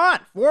 wins. Come on.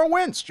 4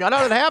 wins. Shut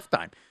out at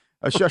halftime.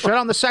 Shut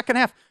out in the second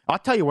half. I'll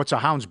tell you what's a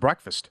Hound's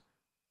breakfast.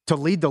 To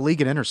lead the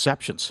league in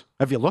interceptions.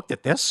 Have you looked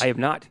at this? I have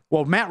not.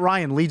 Well, Matt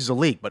Ryan leads the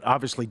league, but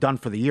obviously done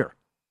for the year.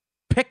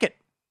 Pickett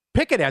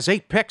has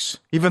 8 picks,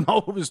 even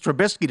though it was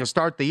Trubisky to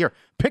start the year.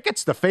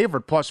 Pickett's the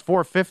favorite, plus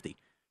 450.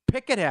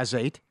 Pickett has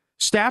 8.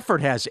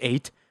 Stafford has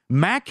 8.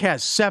 Mack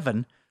has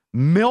 7.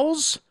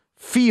 Mills,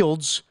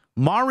 Fields,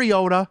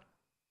 Mariota,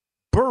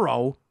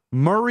 Burrow,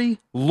 Murray,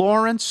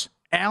 Lawrence,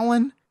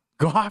 Allen,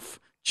 Goff,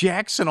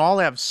 Jackson all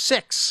have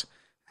 6.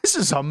 This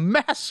is a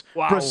mess.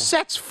 Wow.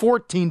 Brissett's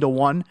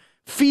 14-1.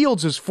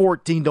 Fields is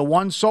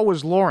 14-1. So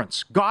is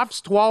Lawrence.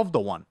 Goff's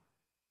 12-1.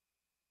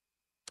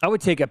 I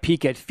would take a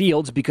peek at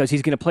Fields because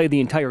he's going to play the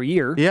entire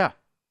year. Yeah.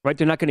 Right?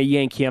 They're not going to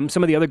yank him.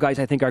 Some of the other guys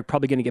I think are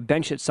probably going to get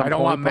benched at some point. I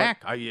don't want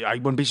Mack. I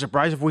wouldn't be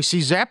surprised if we see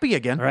Zappe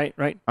again. Right.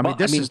 I mean,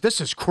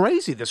 this is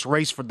crazy, this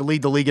race for the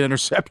lead the league in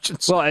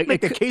interceptions. Well,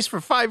 make the case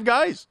for 5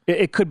 guys.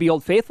 It could be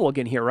Old Faithful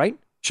again here, right?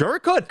 Sure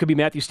it could. Could be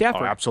Matthew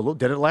Stafford. Oh, absolutely.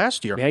 Did it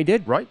last year. Yeah, he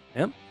did. Right.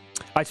 Yeah.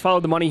 Let's follow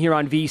the money here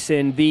on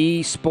VSiN,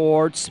 the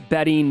Sports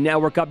Betting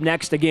Network. Up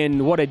next,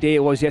 again, what a day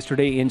it was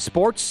yesterday in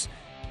sports.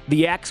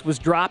 The axe was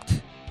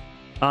dropped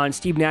on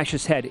Steve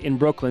Nash's head in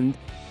Brooklyn.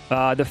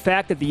 The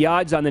fact that the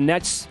odds on the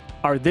Nets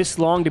are this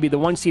long to be the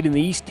 1 seed in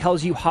the East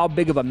tells you how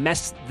big of a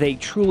mess they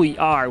truly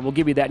are. We'll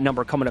give you that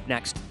number coming up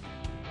next.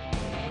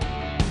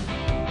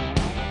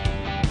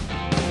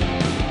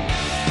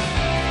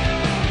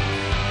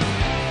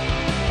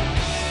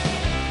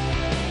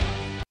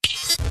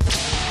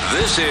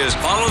 This is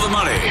Follow the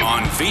Money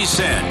on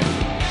VSiN.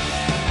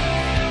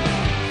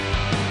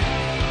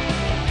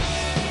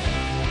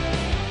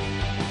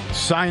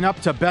 Sign up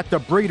to bet the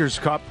Breeders'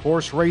 Cup,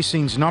 horse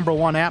racing's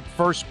 #1 app.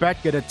 First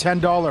bet, get a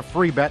 $10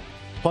 free bet,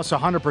 plus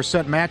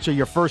 100% match of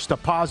your first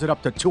deposit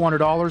up to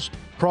 $200.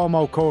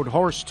 Promo code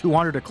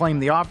HORSE200 to claim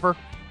the offer.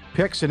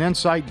 Picks and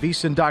insight,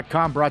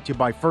 VSiN.com, brought to you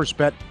by First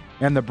Bet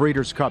and the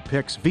Breeders' Cup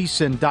picks.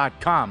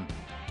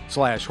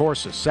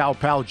 VSiN.com/horses. Sal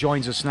Pal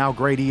joins us now,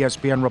 great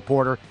ESPN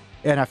reporter.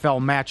 NFL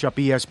matchup,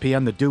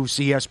 ESPN, the Deuce,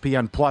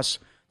 ESPN Plus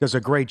does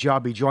a great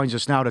job. He joins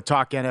us now to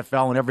talk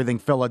NFL and everything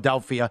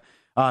Philadelphia.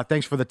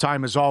 Thanks for the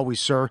time as always,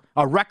 sir.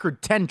 A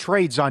record 10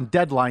 trades on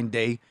deadline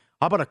day.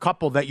 How about a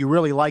couple that you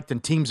really liked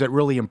and teams that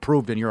really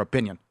improved in your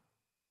opinion?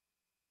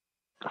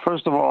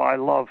 First of all, I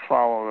love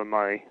Follow the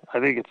Money. I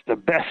think it's the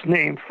best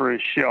name for a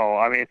show.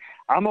 I mean,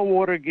 I'm a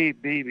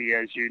Watergate baby,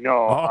 as you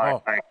know.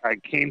 Oh. I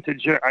came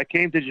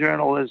to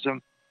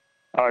journalism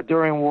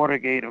during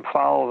Watergate, and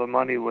Follow the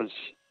Money was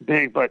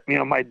big. But,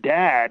 my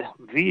dad,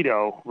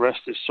 Vito,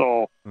 rest his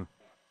soul,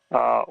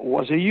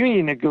 was a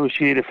union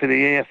negotiator for the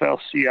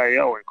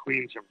AFL-CIO in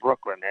Queens and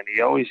Brooklyn. And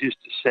he always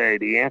used to say,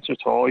 the answer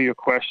to all your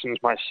questions,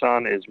 my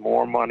son, is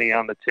more money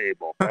on the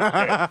table.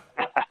 That's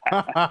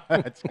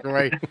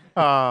great.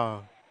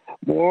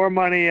 More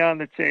money on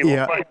the table.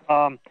 Yeah. But,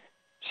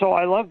 so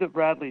I love the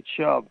Bradley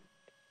Chubb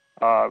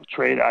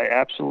trade. I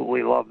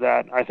absolutely love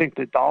that. I think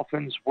the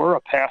Dolphins were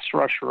a pass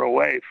rusher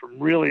away from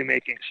really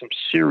making some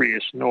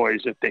serious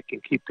noise if they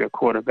can keep their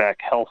quarterback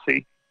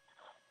healthy.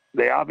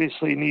 They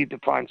obviously need to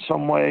find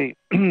some way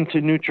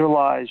to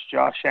neutralize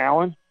Josh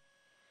Allen.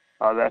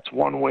 That's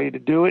one way to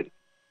do it.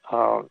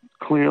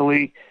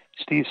 Clearly,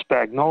 Steve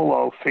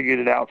Spagnuolo figured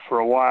it out for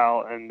a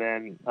while, and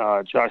then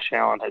Josh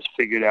Allen has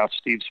figured out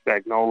Steve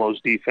Spagnuolo's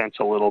defense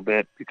a little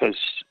bit because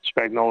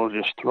Spagnuolo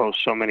just throws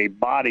so many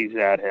bodies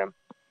at him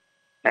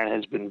and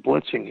has been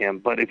blitzing him.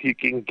 But if you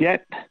can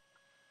get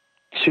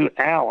to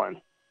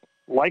Allen,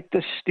 like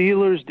the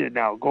Steelers did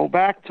now, go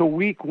back to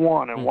week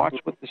 1 and watch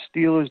what the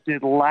Steelers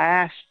did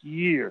last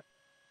year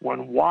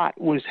when Watt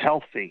was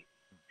healthy.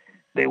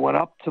 They went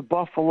up to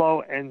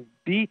Buffalo and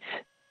beat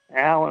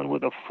Allen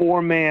with a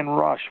 4-man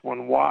rush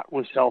when Watt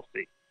was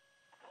healthy.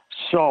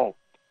 So,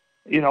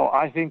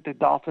 I think the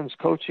Dolphins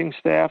coaching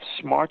staff,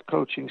 smart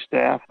coaching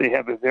staff, they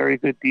have a very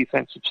good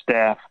defensive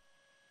staff.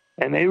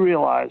 And they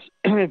realize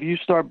if you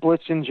start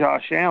blitzing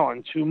Josh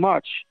Allen too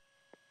much,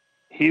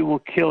 he will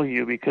kill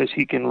you because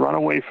he can run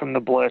away from the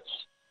blitz,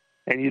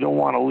 and you don't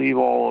want to leave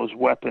all those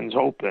weapons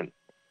open.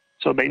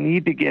 So they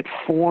need to get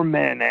 4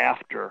 men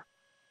after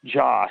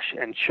Josh,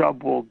 and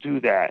Chubb will do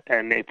that.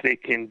 And if they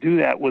can do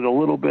that with a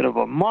little bit of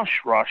a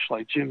mush rush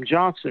like Jim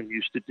Johnson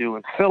used to do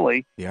in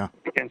Philly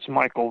against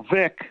Michael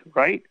Vick,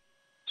 right?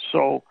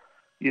 So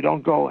you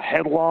don't go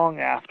headlong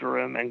after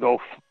him and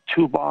go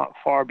too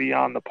far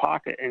beyond the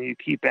pocket, and you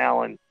keep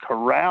Allen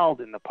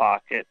corralled in the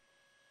pocket,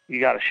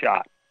 you got a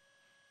shot.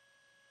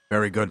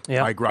 Very good.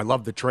 I agree. I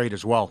love the trade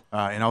as well,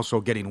 and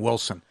also getting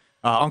Wilson.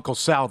 Uncle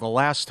Sal, the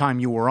last time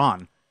you were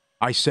on,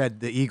 I said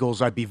the Eagles,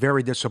 I'd be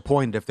very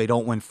disappointed if they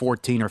don't win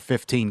 14 or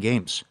 15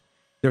 games.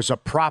 There's a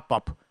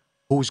prop-up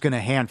who's going to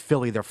hand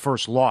Philly their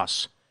first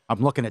loss. I'm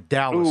looking at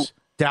Dallas. Ooh.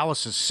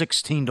 Dallas is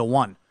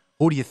 16-1.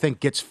 Who do you think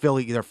gets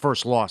Philly their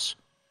first loss?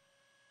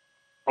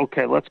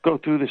 Okay, let's go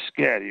through the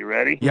sched. You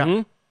ready?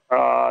 Yeah.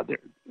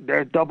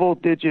 They're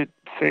double-digit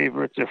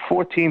favorites. They're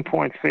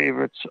 14-point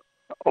favorites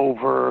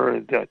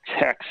over the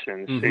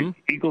Texans. The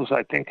Eagles,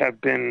 I think,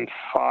 have been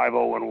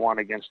 5-0-1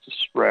 against the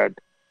spread.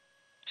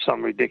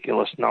 Some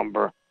ridiculous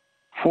number.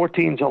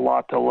 14's a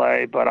lot to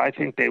lay, but I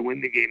think they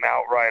win the game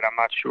outright. I'm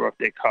not sure if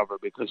they cover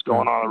because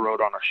going on the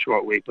road on a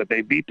short week, but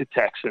they beat the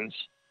Texans.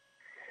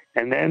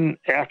 And then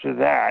after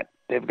that,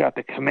 they've got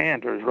the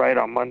Commanders right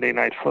on Monday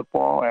Night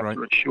Football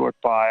after a short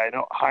bye. I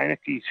know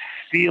Heineke's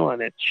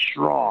feeling it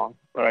strong,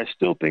 but I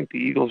still think the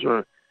Eagles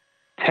are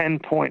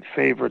 10-point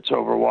favorites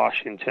over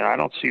Washington. I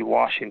don't see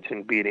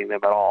Washington beating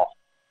them at all.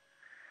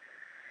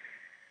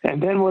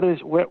 And then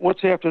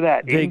what's after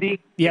that? Indy?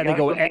 Yeah, they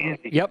go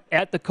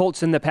at the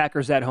Colts and the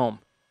Packers at home.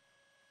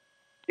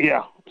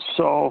 Yeah,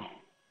 so,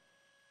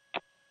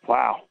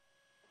 wow.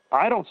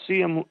 I don't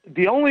see them.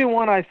 The only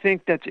one I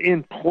think that's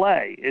in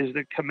play is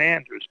the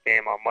Commanders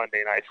game on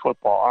Monday Night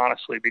Football,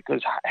 honestly,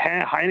 because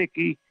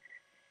Heineke,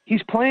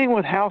 he's playing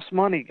with house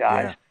money,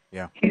 guys.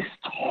 Yeah. He's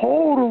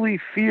totally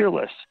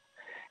fearless.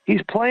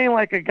 He's playing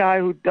like a guy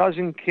who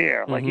doesn't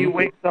care. Like he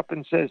wakes up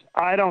and says,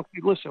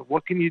 listen,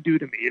 what can you do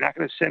to me? You're not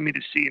going to send me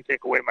to sea and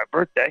take away my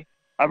birthday.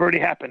 That's already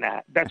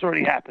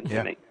happened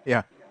to me.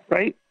 Yeah.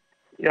 Right?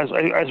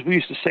 As we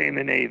used to say in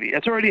the Navy,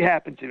 that's already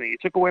happened to me. You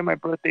took away my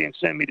birthday and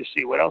sent me to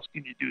sea. What else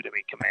can you do to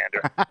me,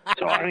 Commander?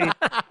 So, I mean,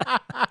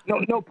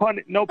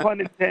 no pun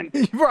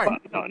intended.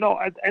 Right.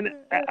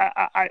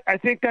 I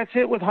think that's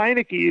it with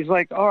Heineke. He's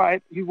like, all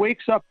right, he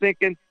wakes up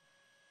thinking,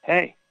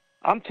 hey,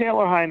 I'm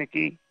Taylor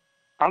Heineke.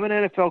 I'm an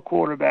NFL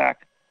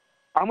quarterback.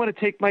 I'm going to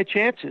take my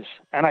chances.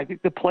 And I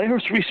think the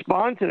players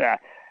respond to that.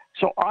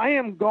 So I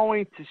am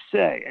going to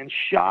say, and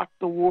shock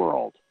the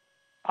world,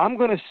 I'm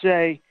going to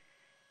say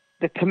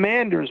the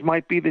Commanders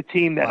might be the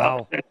team that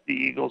upsets the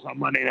Eagles on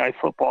Monday Night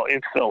Football in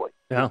Philly.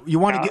 Yeah. You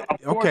want to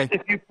get okay?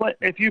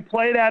 If you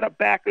play that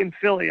back in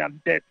Philly,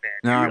 I'm dead, man.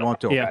 No, I won't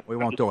do it. We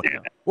won't do it.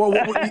 Well,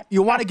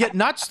 you want to get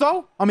nuts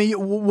though? I mean,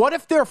 what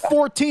if they're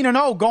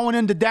 14-0 going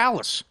into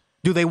Dallas?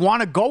 Do they want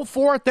to go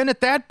for it then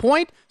at that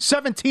point?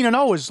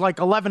 17-0 is like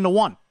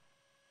 11-1.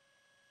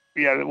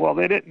 Yeah, well,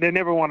 they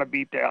never want to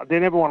beat Dallas. They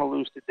never want to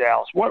lose to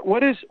Dallas.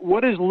 What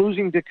is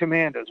losing to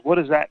Commanders? What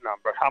is that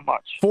number? How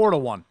much?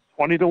 4-1.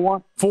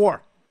 20-1?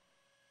 4.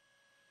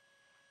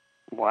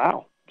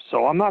 Wow.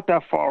 So I'm not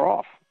that far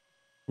off.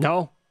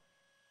 No,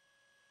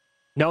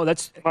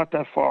 that's not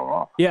that far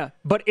off. Yeah,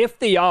 but if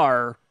they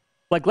are,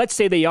 like, let's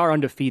say they are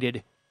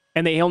undefeated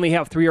and they only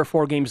have 3 or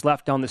 4 games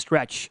left down the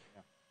stretch.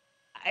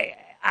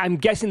 I'm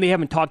guessing they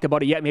haven't talked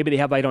about it yet. Maybe they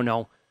have. I don't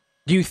know.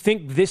 Do you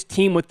think this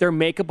team with their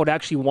makeup would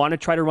actually want to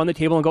try to run the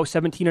table and go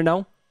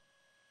 17-0?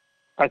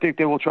 I think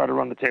they will try to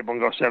run the table and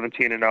go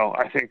 17-0.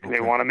 I think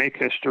they want to make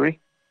history.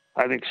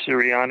 I think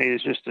Sirianni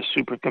is just a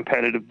super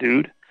competitive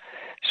dude.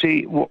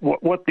 See,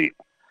 what the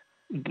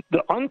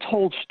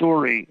untold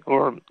story,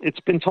 or it's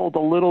been told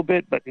a little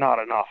bit but not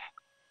enough,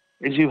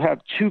 is you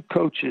have 2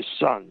 coaches'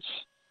 sons.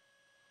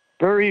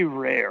 Very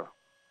rare.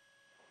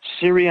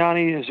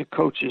 Sirianni is a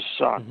coach's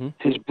son.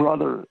 His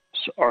brothers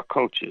are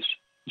coaches.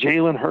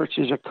 Jalen Hurts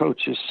is a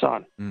coach's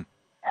son.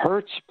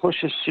 Hurts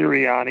pushes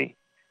Sirianni,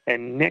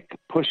 and Nick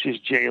pushes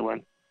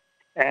Jalen.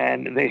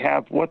 And they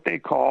have what they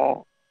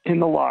call, in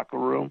the locker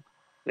room,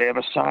 they have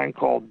a sign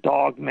called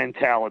dog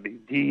mentality,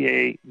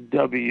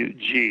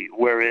 DAWG,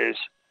 whereas,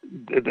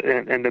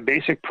 and the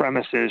basic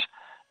premise is,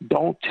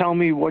 don't tell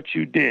me what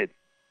you did,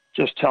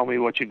 just tell me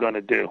what you're going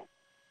to do.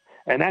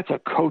 And that's a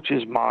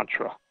coach's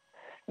mantra.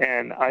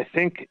 And I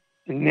think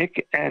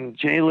Nick and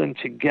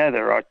Jalen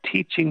together are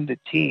teaching the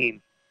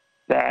team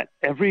that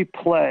every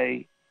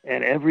play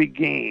and every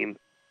game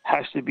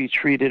has to be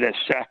treated as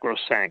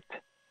sacrosanct.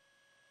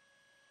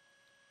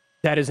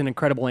 That is an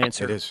incredible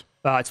answer. It is.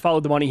 It's Follow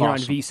the Money here on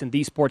VSiN,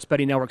 the Sports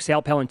Betting Network.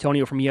 Sal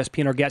Paolantonio from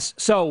ESPN, our guest.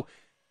 So,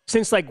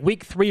 since like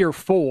week 3 or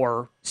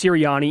 4,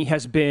 Sirianni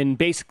has been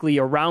basically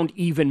around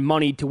even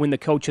money to win the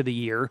Coach of the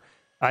Year.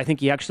 I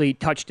think he actually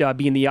touched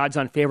being the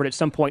odds-on favorite at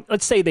some point.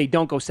 Let's say they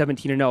don't go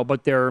 17-0,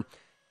 but they're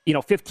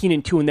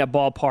 15-2 in that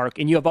ballpark.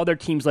 And you have other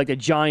teams like the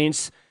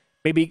Giants,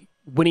 maybe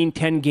winning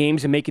 10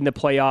 games and making the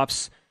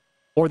playoffs,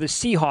 or the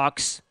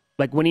Seahawks,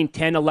 like winning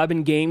 10,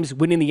 11 games,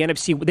 winning the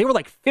NFC. They were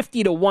like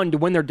 50-1 to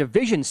win their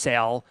division,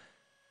 Sal.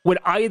 would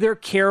either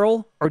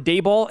Carroll or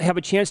Daboll have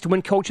a chance to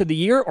win Coach of the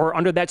Year, or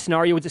under that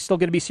scenario, is it still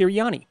going to be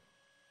Sirianni?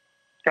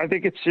 I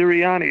think it's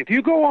Sirianni. If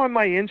you go on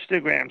my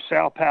Instagram,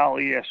 Sal Pal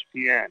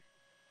ESPN,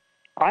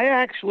 I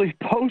actually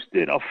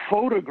posted a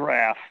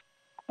photograph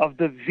of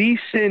the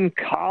VSiN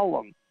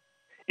column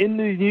in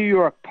the New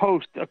York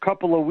Post a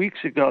couple of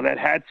weeks ago that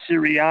had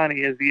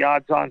Sirianni as the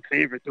odds-on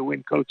favorite to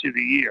win Coach of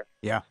the Year.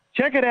 Yeah.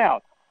 Check it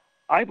out.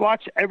 I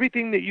watch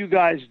everything that you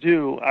guys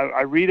do.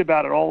 I read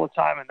about it all the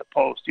time in the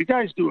Post. You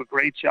guys do a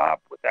great job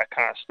with that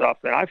kind of stuff,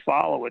 and I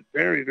follow it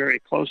very, very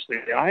closely.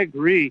 And I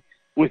agree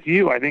with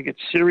you. I think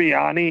it's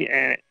Sirianni,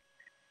 and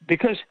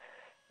because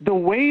the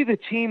way the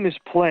team is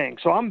playing.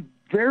 So I'm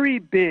very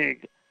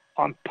big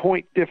on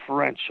point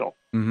differential.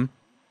 Mm-hmm.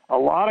 A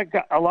lot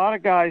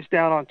of guys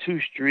down on 2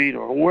 Street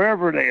or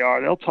wherever they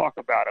are, they'll talk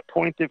about it.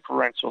 Point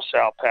differential,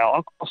 Sal Pal.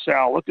 Uncle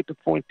Sal, look at the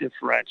point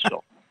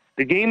differential.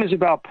 The game is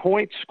about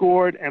points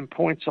scored and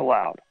points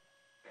allowed.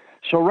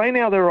 So right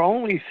now there are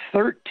only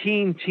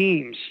 13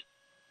 teams,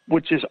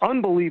 which is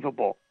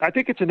unbelievable. I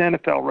think it's an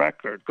NFL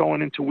record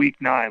going into Week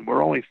 9,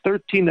 where only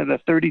 13 of the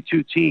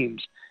 32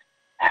 teams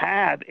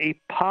have a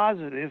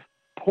positive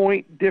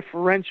point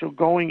differential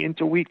going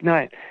into Week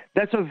 9.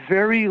 That's a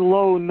very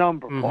low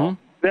number, Paul.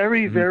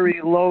 Very,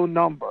 very low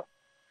number.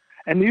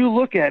 And you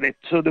look at it,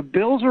 so the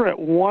Bills are at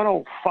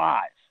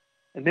 105,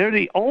 and they're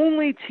the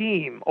only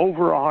team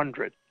over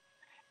 100.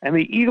 And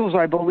the Eagles,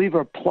 I believe,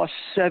 are plus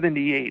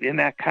 78 in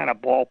that kind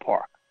of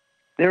ballpark.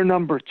 They're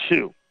number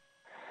 2.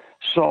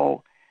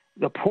 So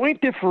the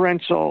point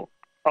differential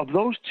of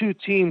those 2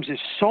 teams is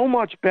so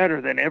much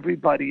better than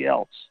everybody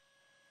else.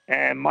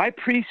 And my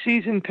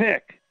preseason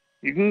pick,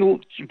 you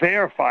can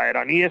verify it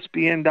on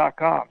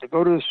ESPN.com, to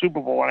go to the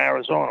Super Bowl in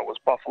Arizona was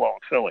Buffalo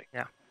and Philly.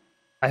 Yeah.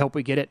 I hope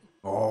we get it.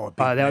 Oh,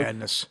 big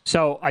madness.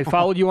 So I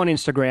followed you on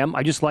Instagram.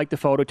 I just liked the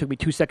photo. It took me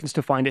 2 seconds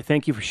to find it.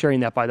 Thank you for sharing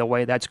that, by the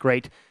way. That's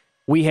great.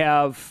 We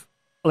have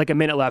like a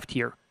minute left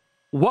here.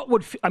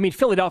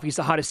 Philadelphia is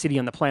the hottest city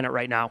on the planet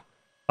right now,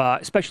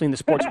 especially in the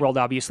sports world,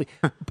 obviously.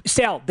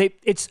 Sal,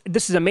 this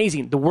is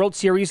amazing. The World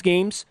Series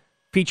games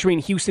featuring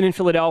Houston and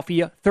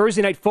Philadelphia.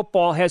 Thursday Night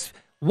Football has.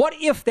 What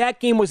if that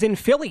game was in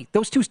Philly?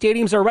 Those 2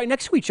 stadiums are right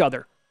next to each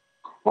other.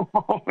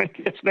 Oh,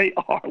 yes, they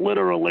are,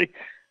 literally.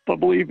 But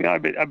believe me,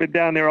 I've been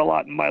down there a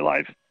lot in my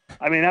life.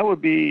 I mean, that would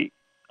be,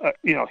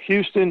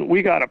 Houston,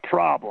 we got a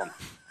problem.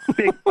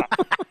 Big time.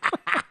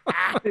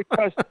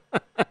 Because,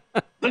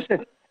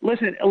 listen,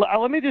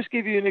 let me just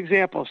give you an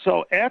example.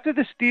 So after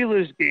the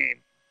Steelers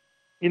game,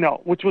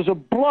 which was a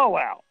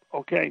blowout,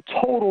 okay,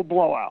 total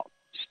blowout,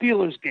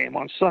 Steelers game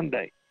on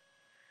Sunday,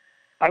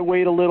 I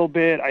wait a little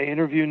bit. I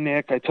interview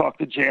Nick. I talk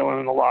to Jalen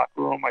in the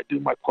locker room. I do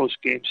my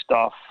post-game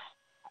stuff.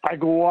 I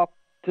go up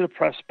to the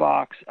press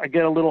box. I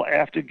get a little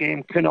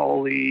after-game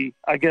cannoli.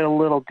 I get a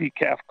little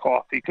decaf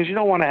coffee because you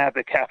don't want to have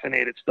the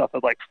caffeinated stuff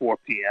at like 4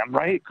 p.m.,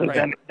 right? Because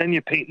then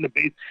you're painting the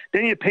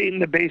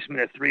basement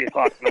at 3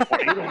 o'clock in the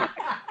morning. You don't want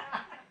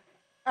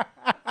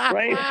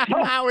right? So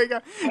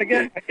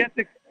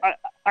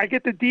I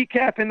get the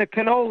decaf and the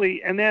cannoli,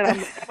 and then I'm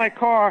in my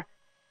car.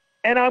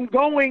 And I'm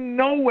going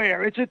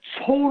nowhere. It's a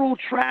total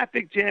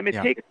traffic jam.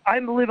 I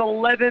live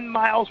 11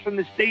 miles from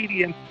the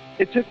stadium.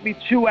 It took me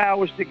 2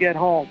 hours to get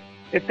home.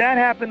 If that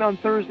happened on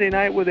Thursday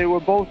night where they were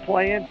both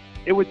playing,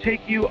 it would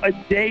take you a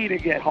day to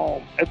get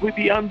home. It would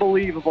be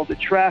unbelievable. The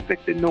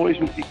traffic, the noise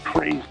would be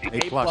crazy.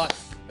 A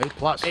plus.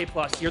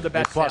 You're the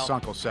best, A plus, Sal.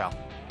 Uncle Sal.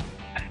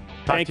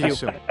 Thank you.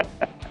 Soon.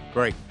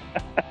 Great.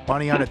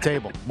 Money on the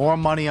table. More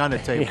money on the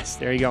table. Yes,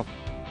 there you go.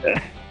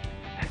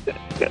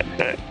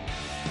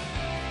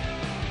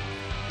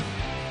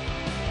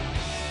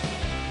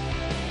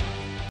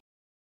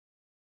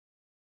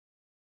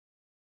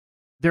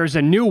 There's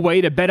a new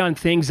way to bet on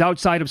things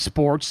outside of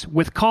sports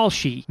with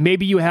Kalshi.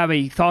 Maybe you have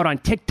a thought on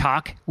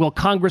TikTok. Will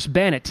Congress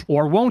ban it?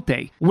 Or won't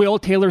they? Will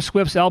Taylor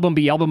Swift's album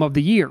be album of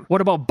the year? What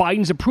about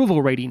Biden's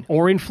approval rating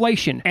or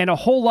inflation? And a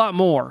whole lot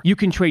more. You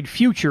can trade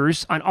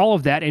futures on all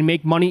of that and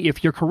make money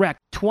if you're correct.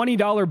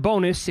 $20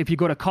 bonus if you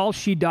go to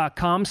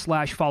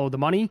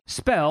kalshi.com/followthemoney,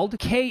 spelled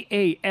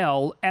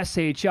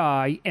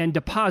KALSHI, and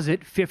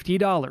deposit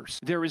 $50.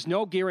 There is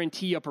no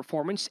guarantee of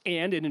performance,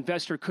 and an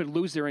investor could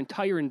lose their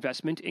entire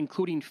investment,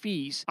 including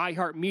fees.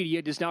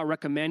 iHeartMedia does not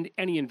recommend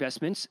any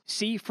investments.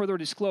 See further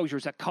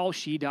disclosures at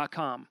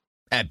kalshi.com.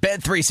 At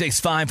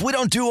Bet365, we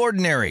don't do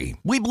ordinary.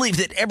 We believe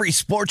that every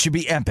sport should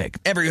be epic.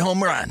 Every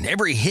home run,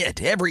 every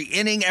hit, every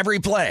inning, every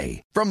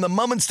play. From the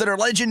moments that are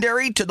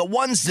legendary to the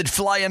ones that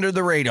fly under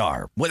the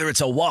radar. Whether it's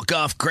a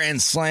walk-off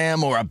grand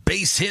slam or a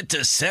base hit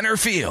to center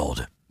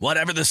field.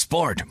 Whatever the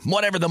sport,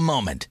 whatever the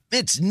moment.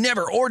 It's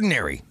never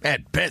ordinary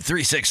at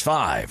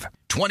Bet365.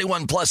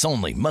 21 plus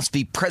only. Must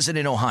be present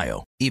in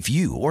Ohio. If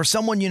you or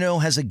someone you know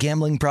has a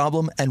gambling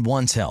problem and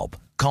wants help,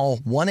 call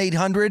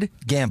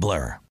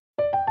 1-800-GAMBLER.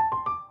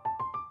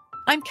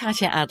 I'm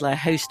Katya Adler,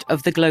 host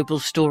of The Global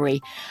Story.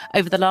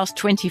 Over the last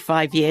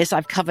 25 years,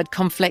 I've covered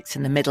conflicts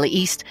in the Middle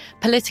East,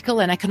 political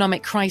and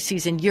economic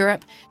crises in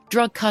Europe,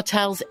 drug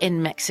cartels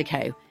in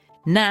Mexico.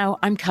 Now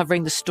I'm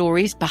covering the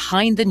stories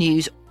behind the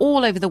news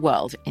all over the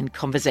world in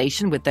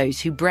conversation with those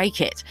who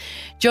break it.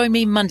 Join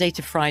me Monday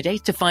to Friday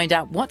to find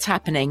out what's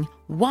happening,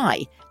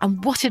 why,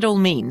 and what it all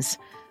means.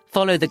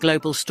 Follow The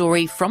Global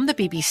Story from the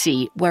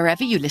BBC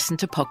wherever you listen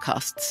to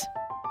podcasts.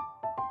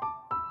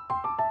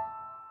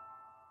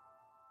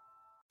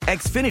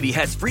 Xfinity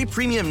has free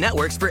premium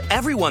networks for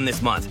everyone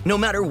this month, no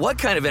matter what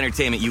kind of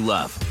entertainment you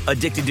love.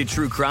 Addicted to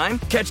true crime?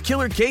 Catch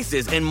killer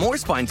cases and more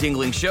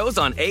spine-tingling shows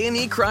on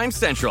A&E Crime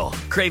Central.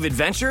 Crave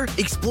adventure?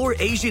 Explore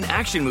Asian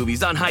action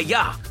movies on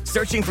Hi-YAH.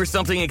 Searching for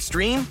something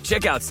extreme?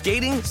 Check out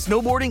skating,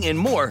 snowboarding, and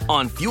more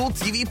on Fuel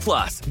TV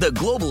Plus, the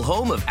global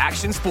home of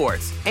action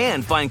sports.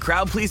 And find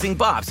crowd-pleasing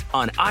bops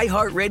on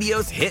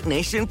iHeartRadio's Hit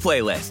Nation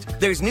playlist.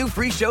 There's new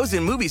free shows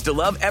and movies to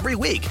love every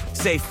week.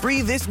 Say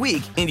free this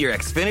week in your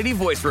Xfinity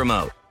voice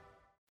remote.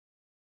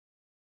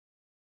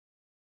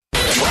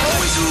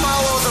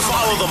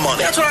 Follow the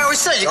money. That's what I always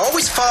say. You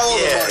always follow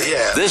the money.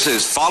 Yeah. This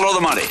is Follow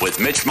the Money with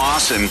Mitch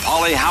Moss and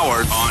Paulie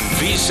Howard on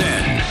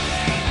VSiN.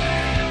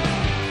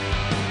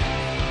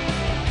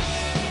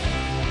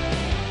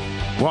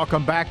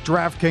 Welcome back.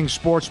 DraftKings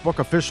Sportsbook,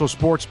 official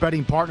sports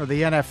betting partner of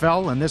the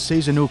NFL. And this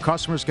season, new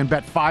customers can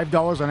bet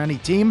 $5 on any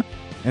team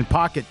and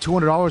pocket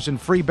 $200 in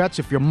free bets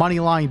if your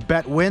moneyline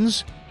bet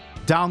wins.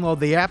 Download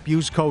the app.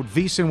 Use code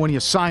VSiN when you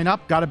sign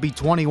up. Got to be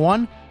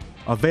 21.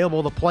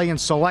 Available to play in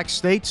select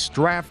states.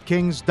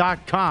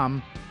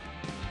 DraftKings.com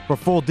for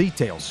full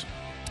details.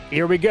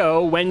 Here we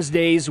go.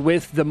 Wednesdays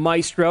with the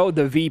maestro,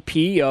 the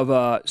VP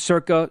of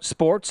Circa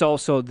Sports,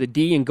 also the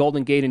D in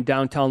Golden Gate in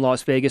downtown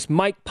Las Vegas.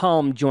 Mike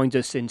Palm joins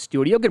us in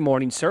studio. Good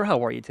morning, sir.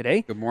 How are you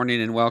today? Good morning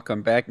and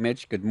welcome back,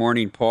 Mitch. Good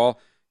morning, Paul.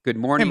 Good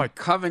morning,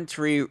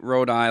 Coventry,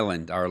 Rhode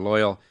Island, our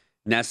loyal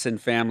Nesson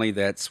family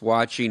that's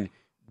watching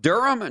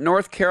Durham,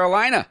 North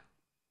Carolina,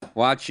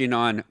 watching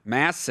on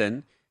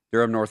Masson.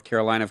 Durham, North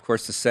Carolina, of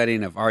course, the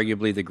setting of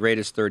arguably the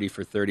greatest 30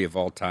 for 30 of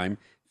all time.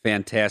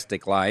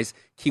 Fantastic Lies.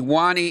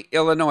 Kewanee,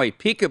 Illinois,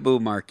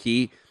 Peekaboo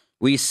Marquee,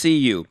 we see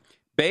you.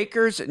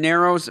 Bakers,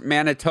 Narrows,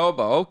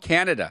 Manitoba,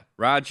 Canada,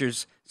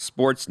 Rogers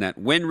Sportsnet.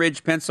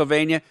 Windridge,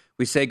 Pennsylvania,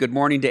 we say good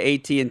morning to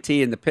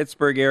AT&T in the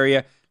Pittsburgh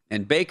area.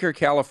 And Baker,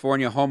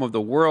 California, home of the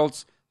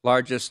world's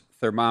largest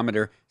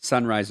thermometer,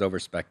 Sunrise over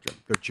Spectrum.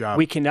 Good job.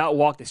 We cannot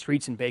walk the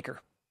streets in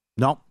Baker.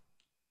 No,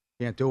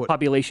 can't do it.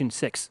 Population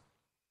 6.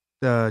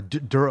 The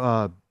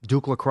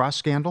Duke lacrosse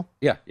scandal?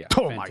 Yeah.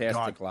 Oh, Fantastic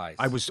my God.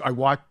 Lies. I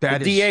watched that.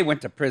 The DA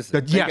went to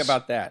prison. Think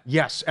about that.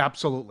 Yes,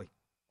 absolutely.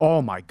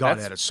 Oh, my God,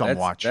 that is some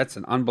watch. That's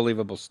an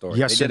unbelievable story.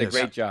 Yes, they did a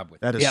great job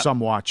with that. That is some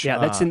watch. Yeah,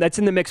 that's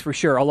in the mix for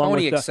sure. Along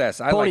Pony with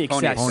Excess. I Pony like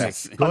Pony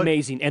Excess. Excess.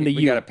 Amazing. And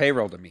we got a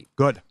payroll to meet.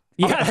 Good.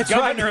 Yeah, that's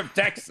right. Governor of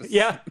Texas.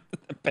 Yeah,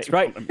 that's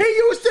right. Hey,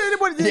 you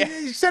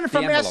sent it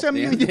from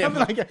SMU.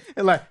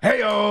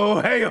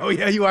 Hey-oh.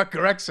 Yeah, you are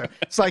correct, sir.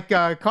 It's like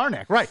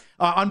Karnak. Right.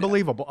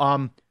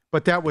 Unbelievable.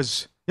 But that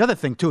was the other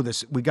thing, too.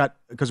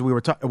 Because we were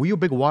talking. Were you a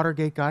big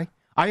Watergate guy?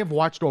 I have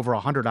watched over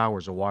 100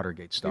 hours of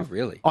Watergate stuff. Oh,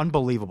 really?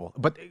 Unbelievable.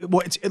 But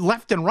it's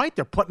left and right.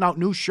 They're putting out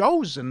new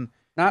shows. And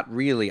not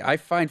really. I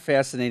find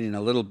fascinating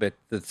a little bit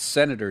the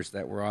senators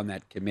that were on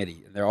that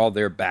committee. They're all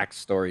their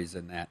backstories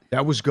in that.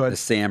 That was good. The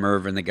Sam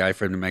Ervin, the guy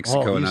from New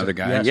Mexico, another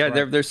guy. Yes,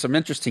 right. There's some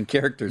interesting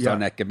characters on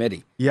that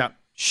committee. Yeah.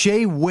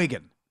 Shea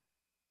Wiggin.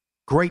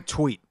 Great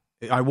tweet.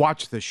 I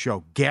watched this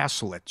show.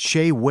 Gaslit.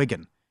 Shea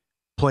Wiggin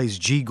plays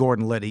G.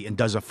 Gordon Liddy and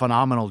does a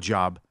phenomenal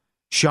job.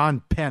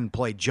 Sean Penn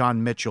played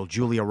John Mitchell,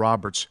 Julia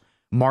Roberts,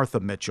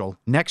 Martha Mitchell.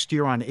 Next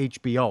year on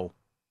HBO,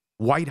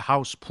 White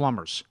House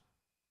Plumbers.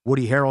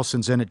 Woody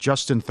Harrelson's in it.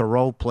 Justin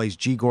Theroux plays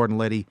G. Gordon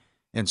Liddy.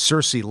 And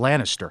Cersei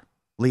Lannister.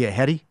 Leah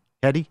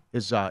Headey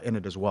is in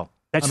it as well.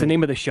 That's the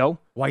name of the show?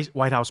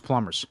 White House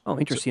Plumbers. Oh,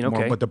 interesting.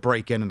 Okay. With the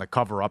break-in and the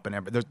cover-up and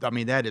everything. I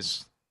mean,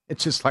 it's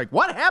just like,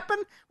 what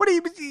happened?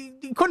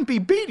 He couldn't be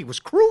beat. He was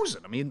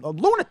cruising. I mean, a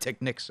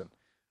lunatic Nixon.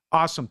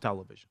 Awesome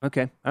television.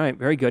 Okay. All right.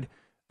 Very good.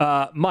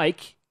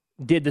 Mike,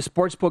 did the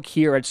sportsbook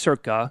here at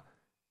Circa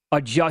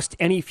adjust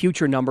any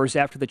future numbers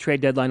after the trade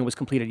deadline was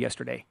completed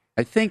yesterday?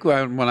 I think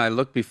when I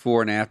look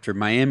before and after,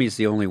 Miami's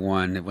the only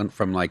one. It went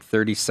from like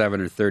 37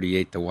 or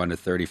 38 to 1 to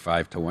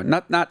 35 to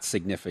 1. Not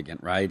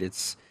significant, right?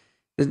 It's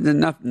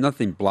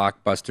nothing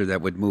blockbuster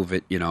that would move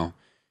it,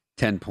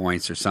 10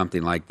 points or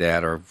something like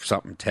that, or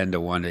something 10 to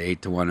 1 to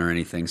 8 to 1 or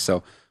anything.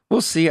 So we'll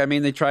see. I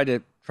mean, they tried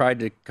to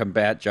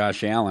combat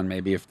Josh Allen,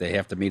 maybe if they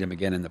have to meet him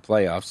again in the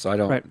playoffs. So I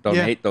don't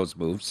hate those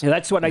moves. Yeah,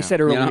 that's what I said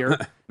earlier.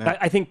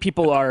 I think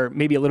people are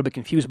maybe a little bit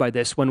confused by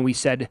this when we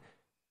said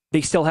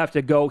they still have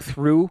to go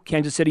through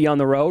Kansas City on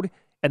the road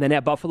and then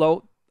at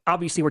Buffalo.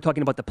 Obviously, we're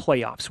talking about the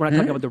playoffs. We're not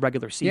talking about the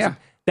regular season.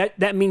 Yeah.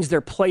 That means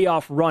their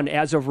playoff run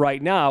as of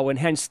right now, and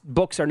hence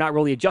books are not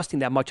really adjusting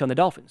that much on the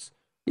Dolphins.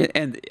 Yeah,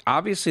 and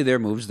obviously their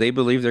moves, they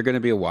believe they're going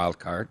to be a wild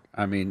card.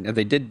 I mean,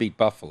 they did beat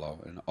Buffalo,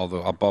 and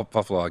although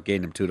Buffalo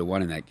gained them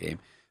 2-1 in that game.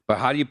 But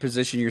how do you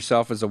position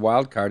yourself as a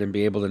wild card and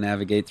be able to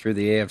navigate through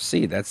the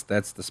AFC?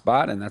 That's the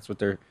spot, and that's what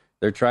they're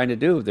trying to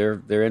do.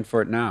 They're in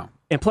for it now.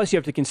 And plus, you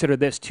have to consider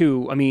this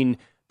too. I mean,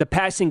 the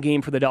passing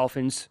game for the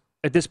Dolphins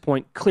at this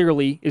point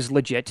clearly is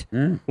legit.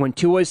 When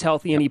Tua is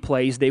healthy and he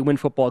plays, they win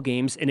football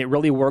games, and it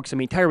really works. I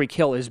mean, Tyreek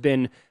Hill has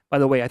been, by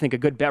the way, I think a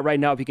good bet right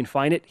now if you can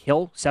find it.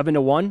 Hill,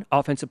 7-1,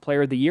 Offensive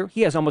Player of the Year.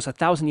 He has almost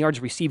 1,000 yards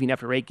receiving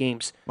after 8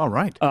 games. All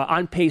right.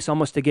 On pace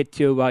almost to get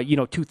to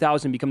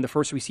 2,000, become the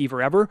first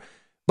receiver ever.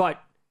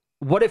 But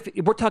what if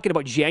we're talking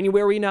about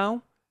January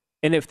now?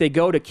 And if they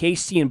go to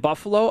KC and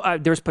Buffalo,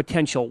 there's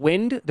potential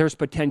wind, there's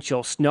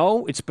potential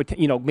snow. It's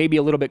maybe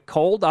a little bit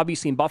cold,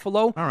 obviously in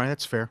Buffalo. All right,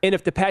 that's fair. And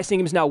if the passing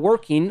game is not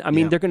working, I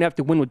mean, they're going to have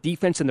to win with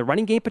defense and the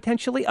running game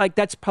potentially. Like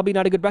that's probably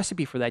not a good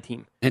recipe for that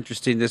team.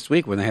 Interesting this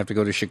week when they have to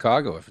go to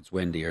Chicago if it's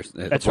windy or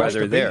that's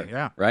weather there.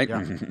 Yeah, right.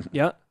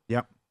 Yeah.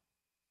 Yep.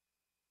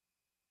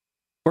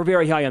 We're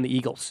very high on the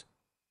Eagles,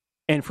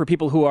 and for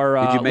people who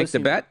are did you make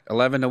listening, the bet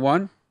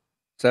 11-1,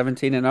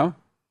 17-0?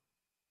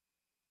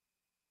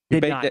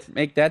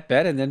 Make that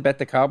bet and then bet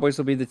the Cowboys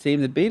will be the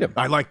team that beat them.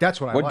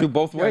 That's what I like. Do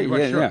both ways.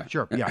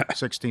 Sure. Yeah,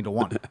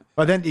 16-1.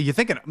 But then you're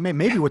thinking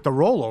maybe with the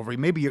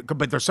rollover,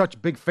 but they're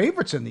such big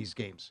favorites in these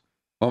games.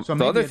 Well, so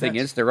the other thing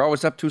is they're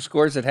always up 2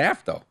 scores at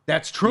half, though.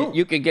 That's true.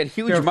 You can get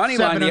huge money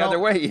line the other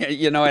way. At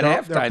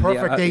halftime. They're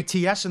perfect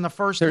ATS in the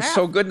first half. They're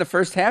so good in the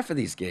first half of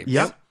these games.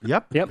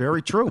 Yep.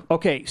 Very true.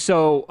 Okay,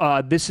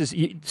 so this is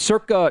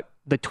Circa,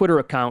 the Twitter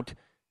account,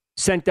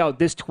 sent out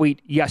this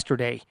tweet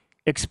yesterday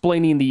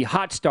explaining the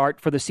hot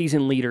start for the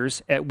season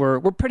leaders. We're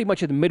pretty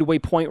much at the midway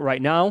point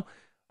right now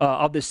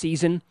of the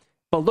season.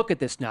 But look at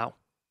this now.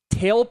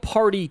 Tail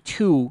Party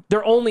 2,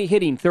 they're only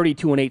hitting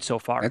 32-8 so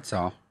far. That's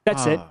all.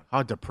 That's it.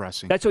 How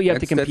depressing. That's what you have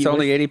to compete with. That's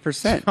only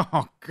 80%. Oh,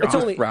 God. It's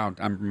only round.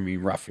 I'm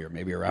being rough here.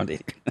 Maybe around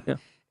 80. Yeah.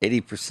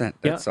 80%.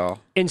 That's all.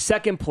 In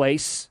second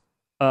place,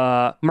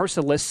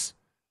 Merciless,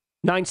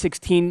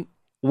 9-16-1,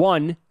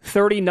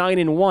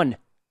 39-1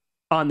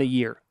 on the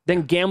year.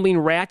 Then Gambling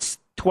Rats,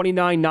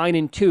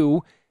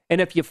 29-9-2.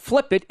 And if you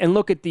flip it and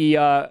look at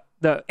the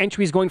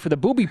entries going for the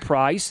Booby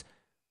Prize,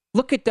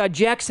 look at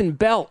Jackson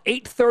Bell,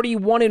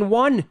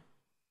 8-31-1.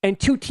 And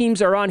 2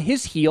 teams are on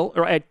his heel,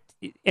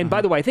 and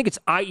by the way, I think it's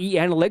IE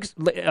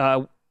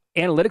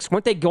Analytics.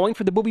 Weren't they going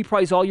for the Booby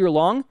Prize all year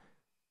long?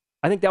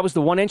 I think that was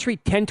the one entry,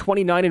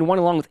 10-29-1,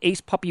 along with Ace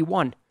Puppy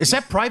 1. Is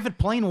that Private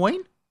Plane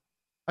Wayne?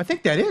 I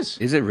think that is.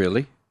 Is it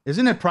really?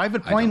 Isn't it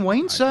Private Plane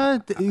Wayne's?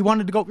 He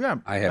wanted to go. Yeah,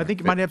 I think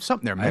you might have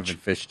something there, Mitch. I haven't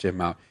fished him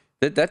out.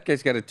 That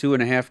guy's got a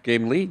 2.5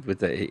 game lead with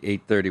the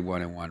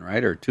 8-31-1,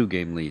 right? Or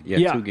 2-game lead.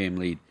 Yeah. 2-game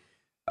lead.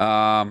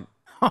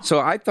 So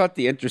I thought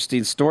the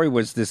interesting story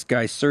was this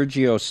guy,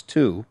 Sergio's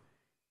 2.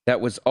 That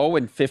was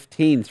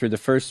 0-15 through the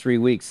first 3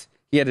 weeks.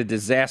 He had a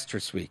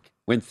disastrous week.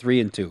 Went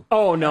 3-2.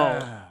 Oh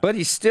no! But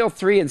he's still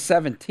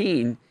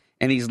 3-17,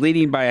 and he's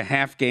leading by a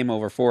half game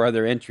over 4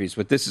 other entries.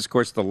 But this is, of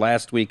course, the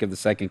last week of the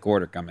second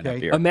quarter coming up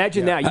here.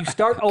 Imagine that you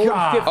start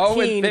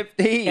 0-15,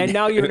 and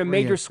now you're in a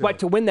major sweat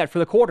to win that for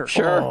the quarter.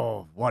 Sure.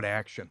 Oh, what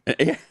action!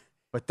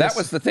 But that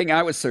was the thing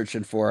I was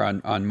searching for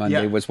on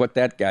Monday was what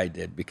that guy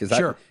did because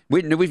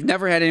we've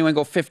never had anyone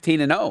go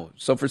 15-0.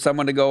 So for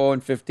someone to go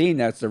 0-15,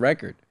 that's the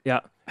record. Yeah.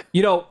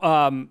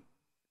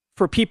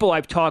 For people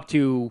I've talked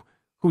to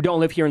who don't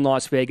live here in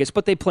Las Vegas,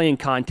 but they play in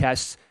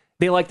contests,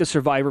 they like the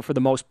Survivor for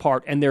the most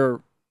part, and they're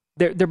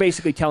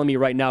basically telling me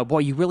right now, boy,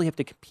 you really have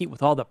to compete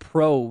with all the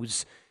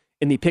pros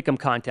in the pick'em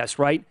contest,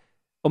 right?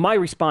 Well, my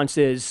response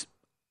is,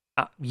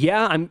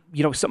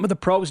 some of the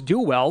pros do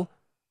well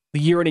the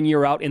year in and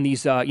year out in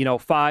these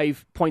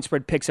 5 point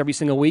spread picks every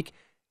single week.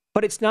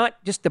 But it's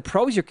not just the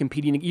pros you're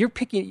competing. You're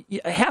picking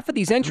half of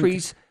these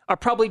entries are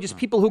probably just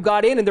people who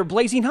got in and they're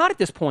blazing hot at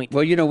this point.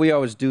 Well, we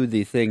always do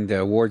the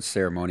awards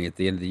ceremony at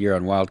the end of the year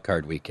on Wild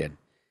Card Weekend,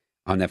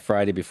 on that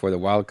Friday before the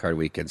Wild Card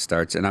Weekend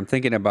starts. And I'm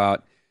thinking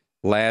about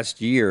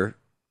last year,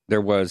 there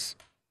was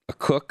a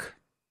cook,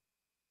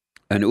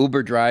 an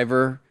Uber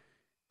driver,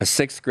 a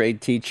 6th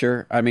grade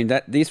teacher. I mean,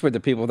 these were the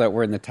people that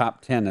were in the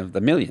top 10 of the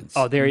millions.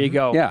 Oh, there you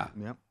go. Yeah.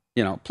 Yep.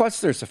 Plus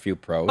there's a few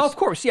pros. Oh, of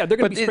course, yeah, they're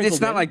going to be sprinkled it's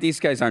not like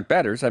these guys aren't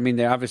bettors. I mean,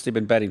 they've obviously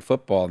been betting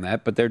football and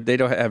that, but they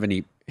don't have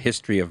any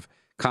history of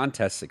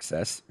contest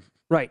success.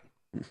 Right.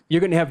 You're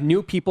going to have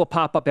new people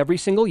pop up every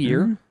single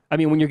year. Mm-hmm. I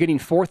mean, when you're getting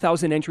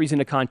 4,000 entries in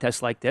a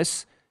contest like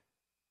this,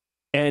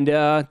 and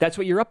that's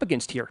what you're up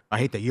against here. I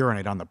hate to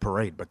urinate on the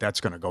parade, but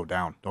that's going to go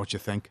down, don't you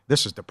think?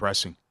 This is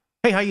depressing.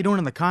 Hey, how you doing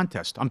in the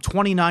contest? I'm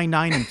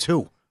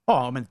 29-9-2. Oh,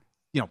 I'm in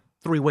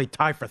 3-way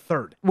tie for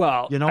third.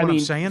 Well, you know what I'm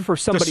saying? For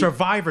somebody, the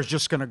Survivor's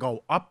just going to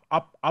go up,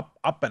 up, up,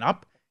 up, and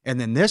up.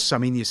 And then this, I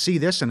mean, you see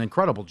this, an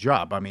incredible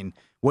job. I mean,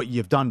 what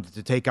you've done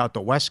to take out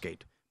the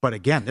Westgate. But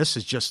again, this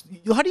is just,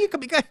 how do you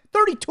be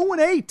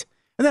 32-8?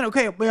 And then,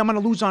 okay, I'm going to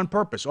lose on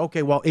purpose.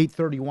 Okay, well,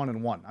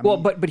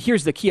 8-31-1. But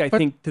here's the key, I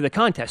think, to the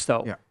contest,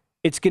 though. Yeah.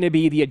 It's going to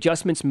be the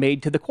adjustments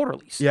made to the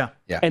quarterlies. Yeah.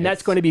 And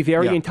that's going to be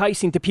very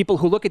enticing to people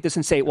who look at this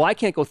and say, well, I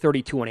can't go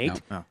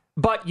 32-8. No.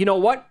 But you know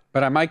what?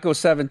 But I might go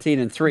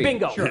 17-3.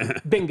 Bingo. Sure.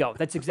 Bingo.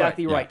 That's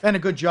exactly right. And a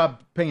good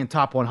job paying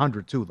top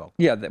 100, too, though.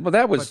 Yeah, well,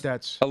 that was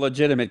a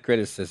legitimate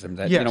criticism.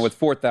 That with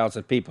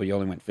 4,000 people, you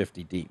only went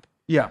 50 deep.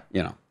 Yeah.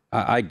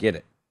 I get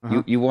it.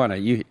 You want to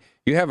you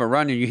have a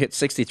run and you hit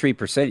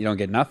 63%, you don't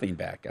get nothing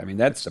back. I mean,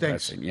 that's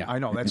depressing. Yeah, I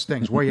know that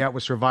stings. Where you at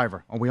with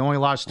Survivor? Oh, we only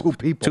lost 2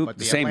 people. But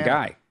the same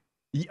guy.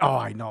 Oh,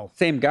 I know.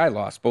 Same guy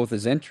lost both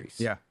his entries.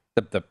 Yeah.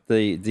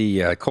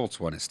 The Colts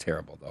one is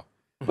terrible though.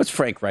 What's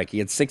Frank Reich? He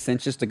had 6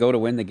 inches to go to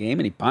win the game,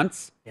 and he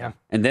punts. Yeah.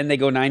 And then they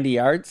go 90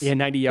 yards. Yeah,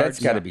 90 yards. That's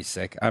got to be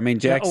sick. I mean,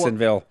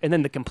 Jacksonville. And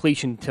then the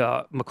completion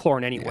to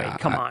McLaurin anyway. Yeah,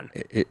 Come on.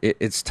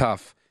 It's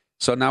tough.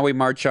 So now we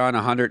march on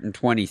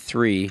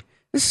 123.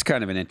 This is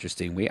kind of an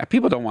interesting week.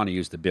 People don't want to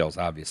use the Bills,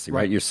 obviously,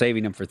 right? You're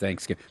saving them for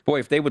Thanksgiving. Boy,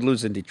 if they would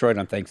lose in Detroit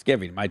on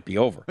Thanksgiving, it might be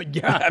over.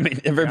 Yeah. I mean,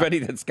 everybody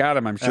that's got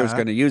them, I'm sure, is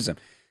going to use them.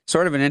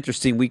 Sort of an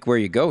interesting week where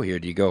you go here.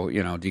 Do you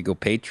go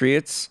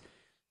Patriots?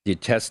 Do you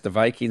test the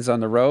Vikings on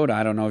the road?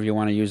 I don't know if you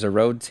want to use a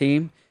road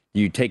team. Do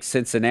you take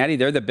Cincinnati?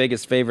 They're the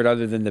biggest favorite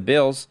other than the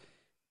Bills.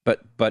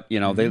 But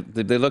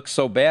they look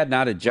so bad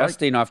not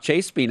adjusting off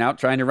Chase being out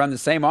trying to run the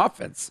same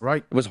offense.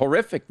 Right. It was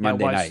horrific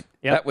Monday night.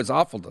 Yep. That was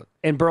awful.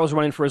 And Burrow's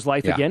running for his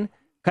life again.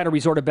 Kind of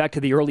resorted back to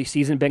the early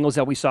season Bengals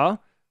that we saw.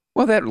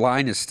 Well, that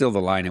line is still the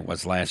line it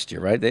was last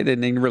year, right? They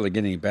didn't even really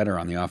get any better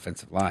on the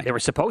offensive line. They were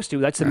supposed to.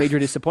 That's a major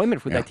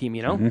disappointment for that team,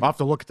 you know? I'll have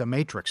to look at the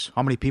matrix.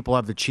 How many people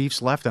have the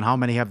Chiefs left and how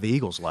many have the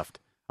Eagles left?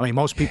 I mean,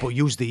 most people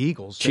use the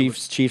Eagles.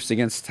 Chiefs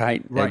against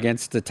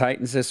the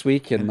Titans this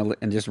week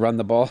and just run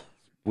the ball.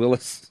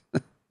 Willis.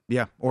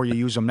 Yeah, or you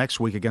use them next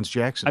week against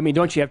Jackson. I mean,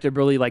 don't you have to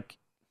really,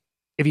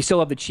 if you still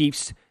have the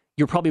Chiefs,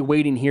 you're probably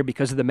waiting here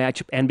because of the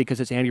matchup and because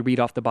it's Andy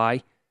Reid off the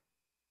bye.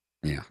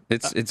 Yeah,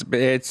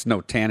 it's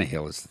no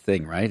Tannehill is the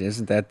thing, right?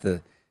 Isn't that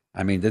they're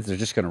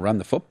just going to run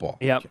the football.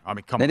 Yeah. I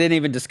mean, come on. They didn't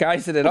even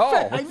disguise it at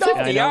all.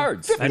 50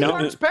 yards. 50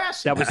 yards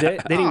passing. That was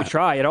it. They didn't even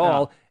try at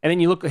all. And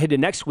then you look ahead to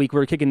next week. We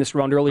were kicking this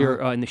around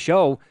earlier in the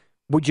show.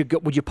 Would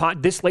you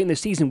pot this late in the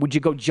season? Would you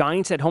go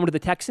Giants at home to the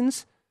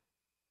Texans?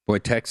 Boy,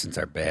 Texans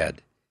are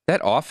bad. That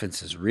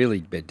offense is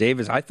really bad.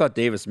 I thought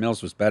Davis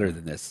Mills was better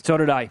than this. So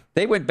did I.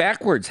 They went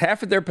backwards.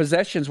 Half of their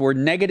possessions were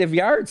negative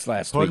yards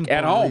last week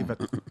at home.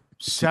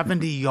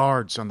 70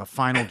 yards on the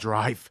final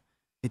drive.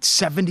 It's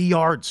 70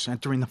 yards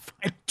entering the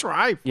final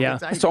drive. Yeah.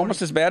 It's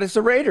almost as bad as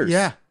the Raiders.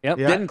 Yeah. Yep.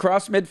 Didn't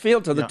cross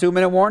midfield till the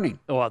 2-minute warning.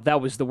 Oh,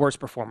 that was the worst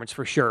performance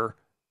for sure.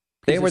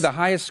 They were the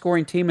highest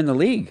scoring team in the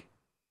league.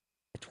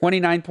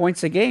 29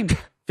 points a game.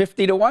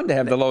 50-1 to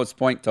have the lowest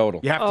point total.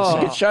 You have to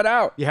say get shut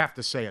out. You have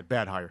to say it.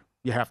 Bad hire.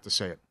 You have to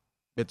say it.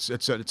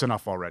 It's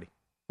enough already.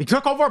 He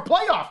took over a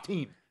playoff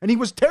team, and he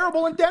was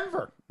terrible in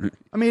Denver.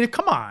 I mean,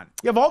 come on.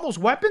 You have all those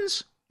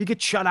weapons. You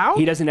get shut out.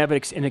 He doesn't have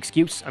an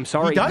excuse. I'm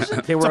sorry. He doesn't.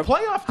 It's a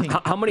playoff team.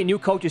 How many new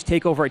coaches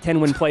take over a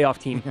 10-win playoff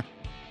team?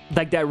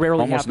 Like that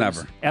rarely Almost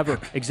happens. never. Ever.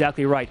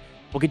 Exactly right.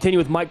 We'll continue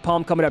with Mike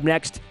Palm coming up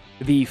next.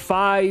 The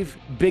 5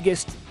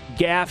 biggest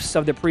gaffes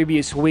of the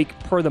previous week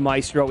per the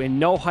Maestro, in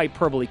no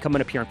hyperbole,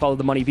 coming up here and Follow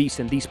the Money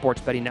VSiN, the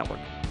Sports Betting Network.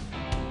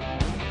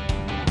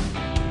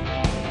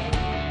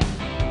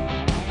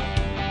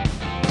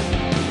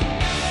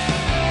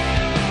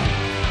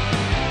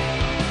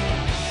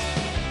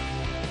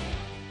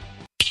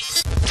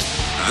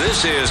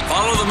 This is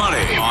Follow the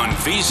Money on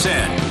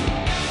VSiN.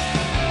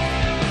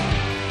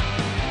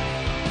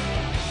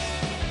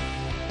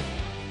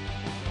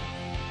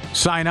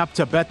 Sign up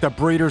to bet the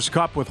Breeders'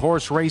 Cup with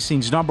horse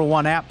racing's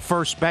 #1 app,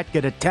 First Bet.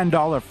 Get a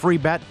 $10 free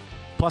bet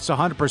plus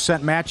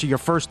 100% match of your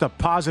first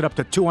deposit up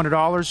to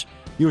 $200.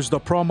 Use the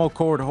promo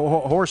code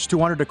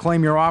HORSE200 to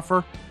claim your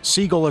offer.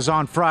 Siegel is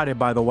on Friday,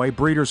 by the way.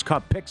 Breeders'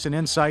 Cup picks and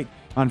insight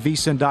on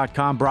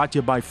VSiN.com. Brought to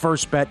you by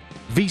First Bet.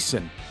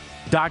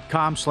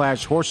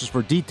 VSiN.com/horses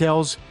for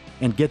details.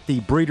 And get the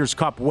Breeders'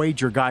 Cup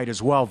wager guide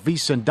as well.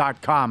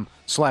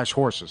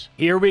 VSiN.com/horses.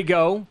 Here we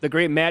go. The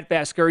great Matt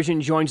Vasgersian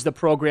joins the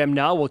program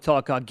now. We'll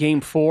talk Game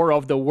 4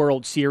 of the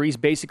World Series.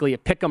 Basically a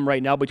pick-em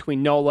right now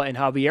between Nola and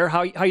Javier.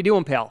 How you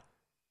doing, pal?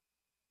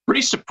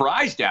 Pretty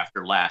surprised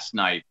after last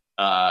night.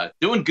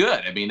 Doing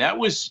good. I mean, that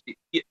was,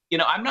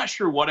 I'm not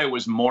sure what I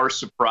was more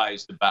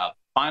surprised about.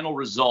 Final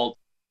result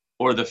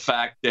or the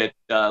fact that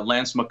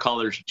Lance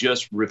McCullers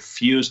just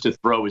refused to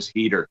throw his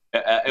heater.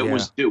 It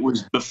was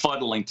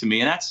befuddling to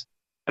me. And that's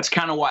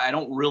kind of why I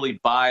don't really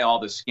buy all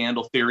the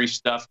scandal theory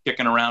stuff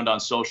kicking around on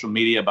social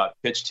media about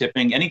pitch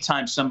tipping.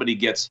 Anytime somebody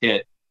gets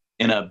hit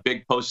in a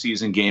big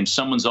postseason game,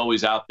 someone's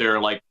always out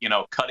there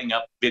cutting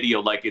up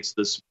video like it's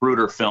the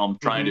Spruder film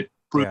trying to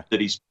prove that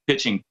he's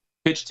pitch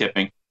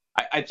tipping.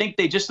 I think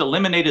they just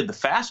eliminated the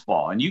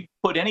fastball. And you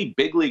put any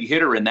big league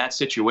hitter in that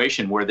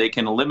situation where they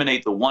can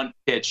eliminate the one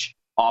pitch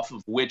off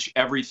of which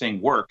everything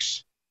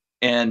works.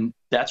 And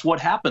that's what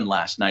happened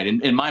last night,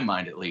 in my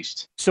mind at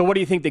least. So what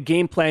do you think the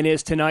game plan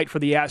is tonight for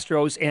the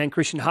Astros and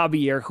Christian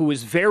Javier, who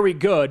is very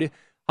good?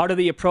 How do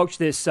they approach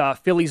this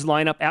Phillies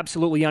lineup?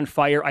 Absolutely on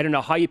fire. I don't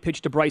know how you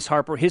pitch to Bryce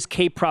Harper. His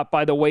K-prop,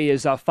 by the way,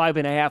 is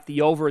 5.5.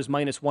 The over is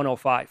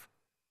 -105.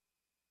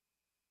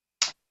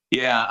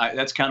 Yeah,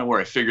 that's kind of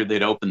where I figured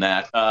they'd open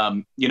that.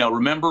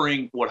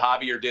 Remembering what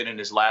Javier did in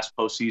his last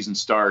postseason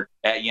start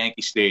at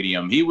Yankee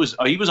Stadium, he was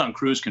on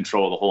cruise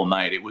control the whole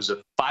night. It was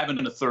a 5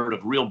 1/3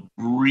 of real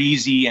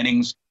breezy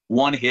innings,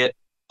 1 hit,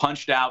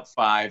 punched out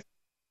 5.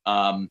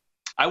 I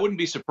wouldn't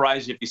be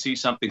surprised if you see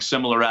something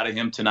similar out of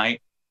him tonight.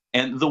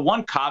 And the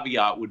one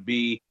caveat would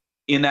be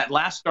in that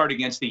last start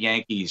against the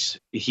Yankees,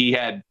 he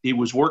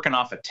was working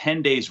off a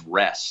 10 days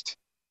rest.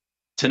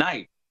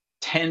 Tonight,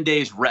 10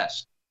 days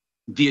rest.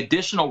 The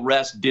additional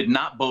rest did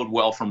not bode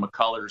well for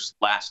McCullers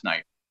last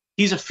night.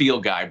 He's a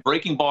field guy.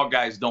 Breaking ball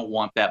guys don't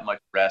want that much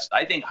rest.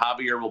 I think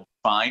Javier will be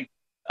fine.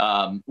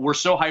 We're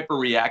so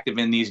hyper-reactive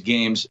in these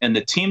games, and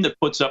the team that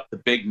puts up the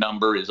big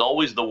number is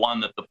always the one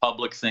that the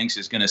public thinks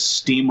is going to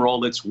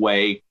steamroll its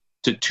way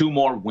to 2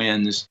 more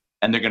wins,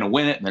 and they're going to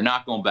win it, and they're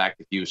not going back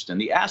to Houston.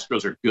 The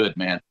Astros are good,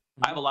 man.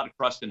 I have a lot of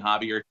trust in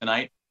Javier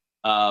tonight.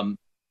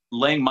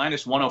 Laying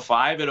minus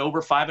 105 at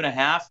over 5.5,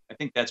 I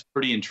think that's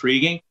pretty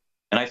intriguing,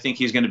 and I think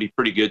he's going to be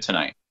pretty good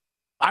tonight.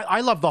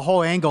 I love the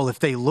whole angle if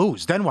they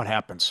lose. Then what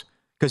happens?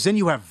 Because then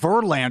you have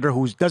Verlander,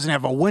 who doesn't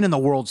have a win in the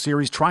World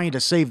Series, trying to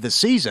save the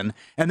season.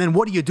 And then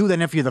what do you do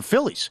then if you're the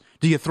Phillies?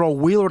 Do you throw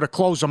Wheeler to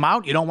close them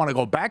out? You don't want to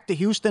go back to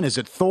Houston? Is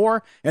it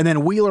Thor and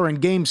then Wheeler in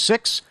Game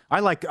 6? I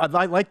like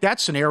that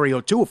scenario,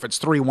 too. If it's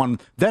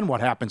 3-1, then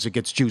what happens? It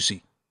gets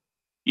juicy.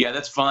 Yeah,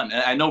 that's fun.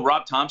 I know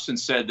Rob Thompson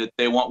said that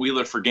they want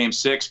Wheeler for Game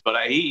 6, but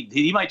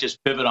he might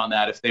just pivot on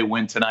that if they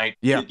win tonight.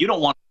 Yeah. You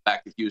don't want to go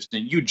back to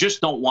Houston. You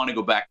just don't want to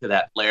go back to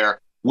that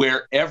lair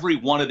where every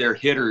one of their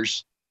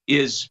hitters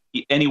is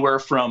anywhere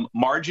from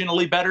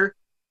marginally better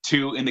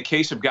to, in the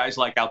case of guys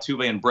like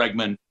Altuve and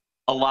Bregman,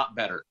 a lot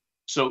better.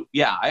 So,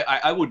 yeah,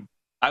 I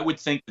would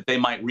think that they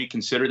might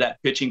reconsider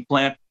that pitching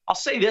plan. I'll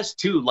say this,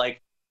 too.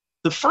 Like,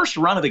 the first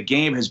run of the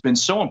game has been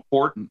so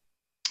important.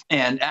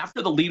 And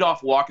after the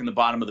leadoff walk in the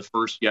bottom of the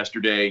first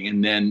yesterday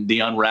and then the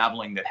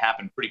unraveling that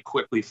happened pretty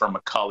quickly from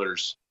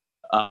McCullers,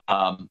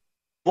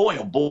 boy,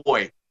 oh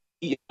boy,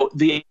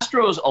 the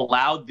Astros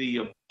allowed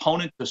the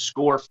opponent to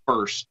score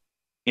first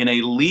in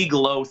a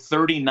league-low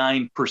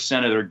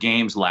 39% of their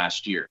games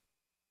last year.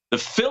 The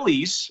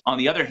Phillies, on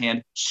the other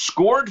hand,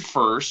 scored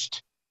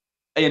first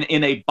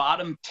in a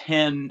bottom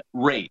 10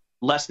 rate,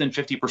 less than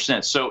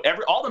 50%. So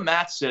all the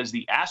math says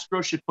the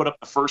Astros should put up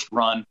the first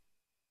run.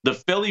 The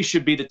Phillies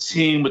should be the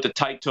team with the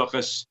tight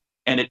tuchus,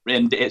 and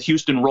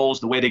Houston rolls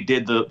the way they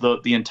did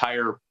the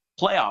entire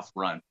playoff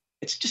run.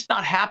 It's just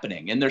not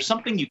happening. And there's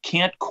something you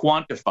can't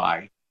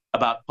quantify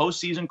about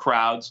postseason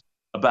crowds,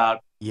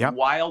 about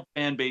wild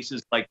fan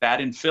bases like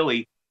that in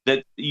Philly,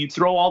 that you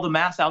throw all the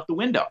math out the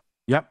window.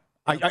 Yep.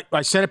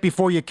 I said it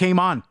before you came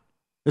on.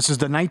 This is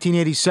the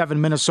 1987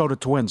 Minnesota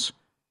Twins.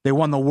 They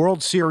won the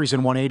World Series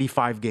and won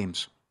 85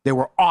 games. They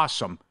were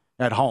awesome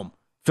at home.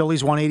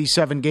 Phillies won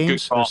 87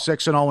 games. They're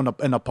 6-0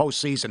 in the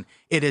postseason.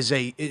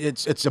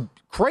 It's a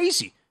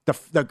crazy.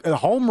 The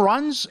home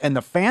runs and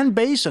the fan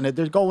base, and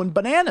they're going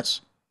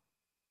bananas.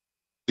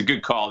 It's a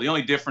good call. The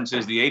only difference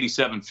is the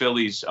 87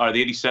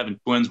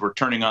 Twins were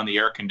turning on the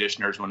air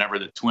conditioners whenever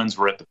the Twins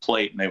were at the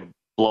plate, and they would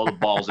blow the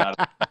balls out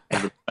of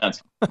the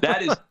fence.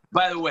 That is,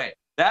 by the way,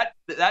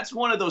 that's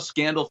one of those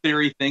scandal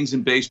theory things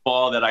in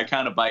baseball that I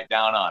kind of bite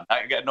down on.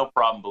 I got no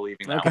problem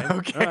believing that.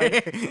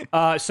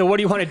 Okay. So what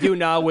do you want to do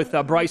now with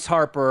Bryce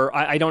Harper?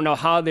 I don't know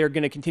how they're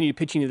going to continue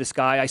pitching to this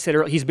guy. I said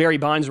earlier, he's Barry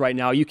Bonds right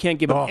now. You can't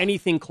give him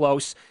anything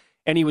close.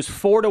 And he was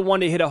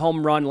 4-1 to hit a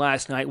home run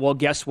last night. Well,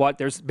 guess what?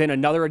 There's been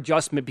another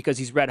adjustment because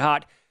he's red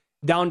hot,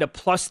 down to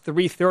plus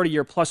 330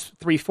 or plus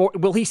 340.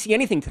 Will he see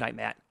anything tonight,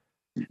 Matt?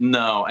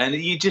 No, and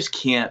you just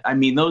can't. I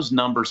mean, those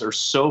numbers are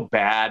so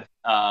bad.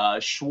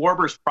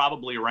 Schwarber's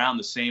probably around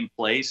the same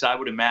place, I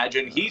would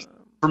imagine.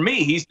 For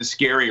me, he's the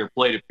scarier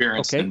plate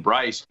appearance than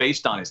Bryce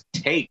based on his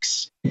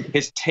takes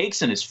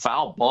and his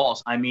foul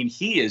balls. I mean,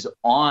 he is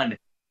on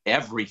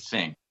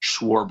everything,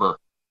 Schwarber.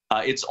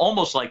 It's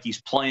almost like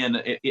he's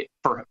playing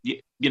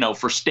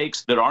for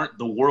stakes that aren't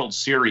the World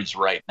Series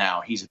right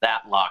now. He's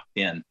that locked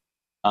in.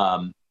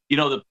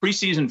 The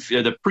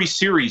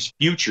pre-series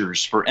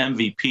futures for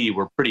MVP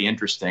were pretty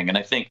interesting, and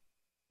I think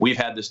we've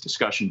had this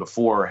discussion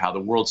before. How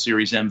the World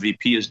Series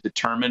MVP is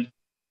determined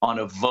on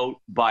a vote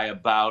by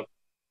about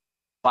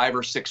 5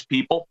 or 6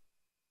 people.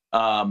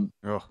 And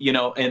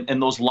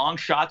those long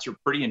shots are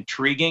pretty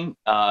intriguing.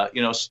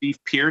 Steve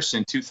Pearce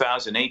in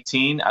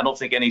 2018. I don't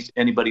think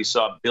anybody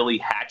saw Billy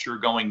Hatcher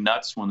going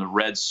nuts when the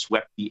Reds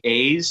swept the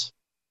A's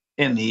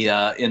in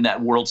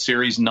that World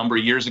Series a number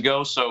of years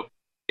ago. So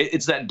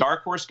it's that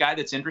dark horse guy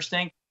that's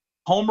interesting.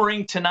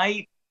 Homering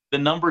tonight, the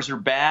numbers are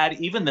bad.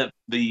 Even the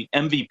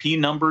MVP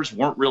numbers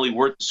weren't really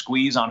worth the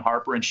squeeze on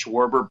Harper and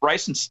Schwarber.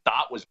 Bryson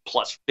Stott was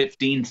plus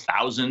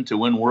 15,000 to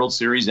win World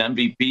Series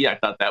MVP. I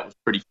thought that was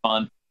pretty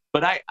fun.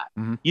 But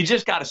you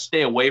just got to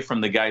stay away from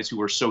the guys who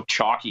are so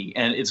chalky,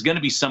 and it's going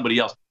to be somebody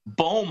else.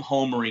 Bohm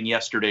homering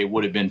yesterday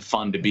would have been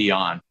fun to be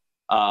on.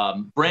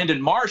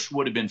 Brandon Marsh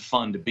would have been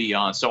fun to be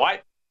on. So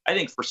I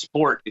think for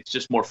sport, it's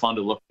just more fun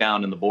to look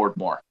down in the board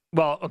more.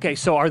 Well, okay,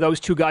 so are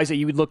those two guys that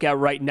you would look at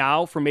right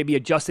now for maybe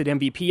adjusted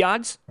MVP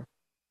odds?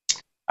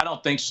 I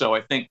don't think so.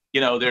 I think,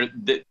 they're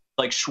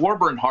like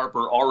Schwarber and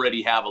Harper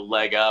already have a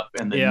leg up,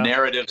 and the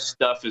narrative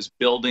stuff is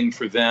building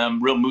for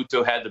them. Real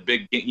Muto had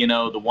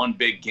the one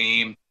big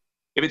game.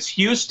 If it's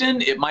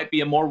Houston, it might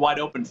be a more wide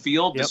open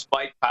field,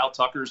 despite Kyle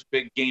Tucker's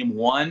big game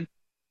 1.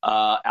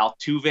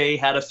 Altuve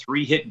had a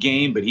 3-hit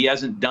game, but he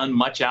hasn't done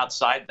much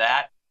outside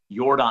that.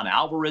 Yordan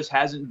Alvarez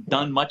hasn't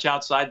done much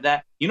outside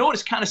that. You know what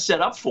it's kind of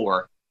set up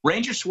for?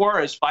 Ranger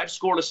Suarez, 5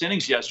 scoreless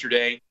innings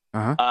yesterday.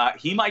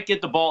 He might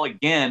get the ball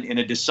again in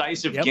a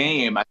decisive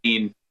game. I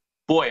mean,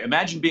 boy,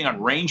 imagine being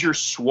on Ranger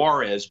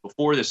Suarez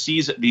before the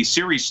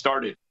series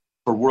started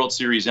for World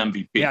Series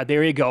MVP. Yeah,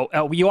 there you go.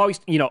 We always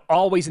in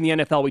the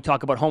NFL, we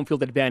talk about home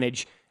field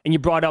advantage, and you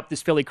brought up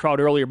this Philly crowd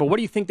earlier. But what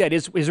do you think that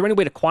is? Is there any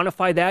way to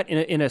quantify that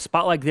in a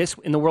spot like this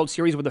in the World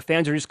Series where the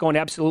fans are just going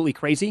absolutely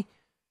crazy?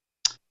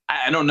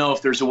 I don't know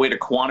if there's a way to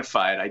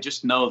quantify it. I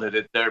just know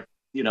that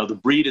the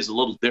breed is a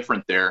little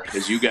different there,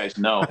 as you guys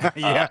know.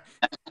 Yeah.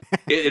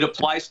 It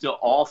applies to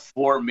all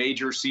 4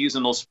 major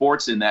seasonal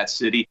sports in that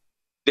city.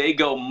 They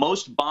go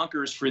most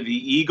bonkers for the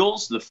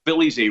Eagles. The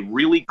Phillies a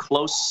really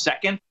close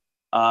second.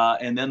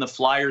 And then the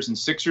Flyers and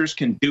Sixers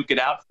can duke it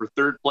out for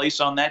 3rd place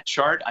on that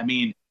chart. I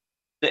mean,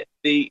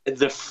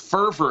 the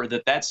fervor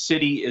that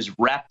city is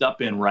wrapped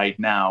up in right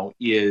now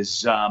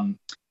is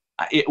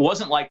it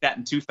wasn't like that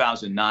in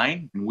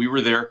 2009. And we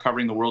were there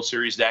covering the World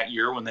Series that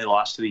year when they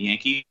lost to the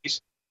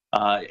Yankees.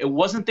 It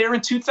wasn't there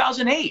in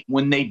 2008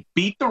 when they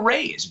beat the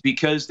Rays,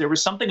 because there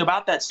was something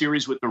about that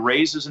series with the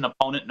Rays as an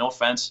opponent, no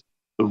offense,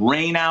 the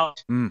rain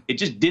out. It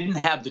just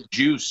didn't have the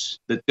juice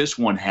that this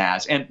one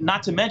has. And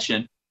not to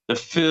mention, the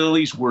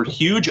Phillies were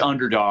huge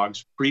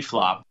underdogs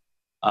pre-flop.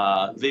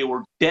 They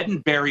were dead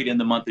and buried in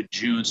the month of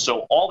June.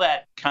 So all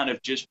that kind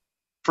of just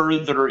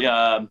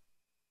further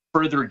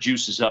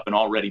juices up an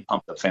already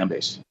pumped up fan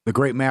base. The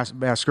great Matt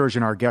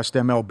Vasgersian, our guest,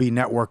 MLB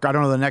Network. I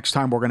don't know the next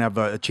time we're going to have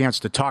a chance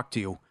to talk to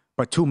you,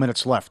 but 2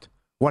 minutes left.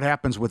 What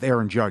happens with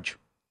Aaron Judge?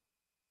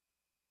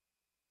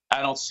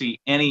 I don't see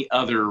any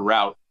other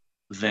route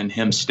than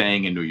him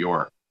staying in New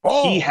York.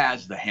 He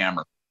has the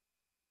hammer.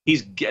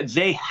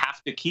 They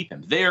have to keep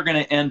him. They are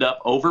going to end up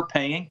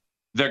overpaying.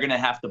 They're going to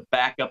have to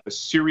back up a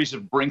series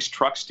of Brinks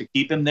trucks to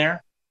keep him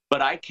there.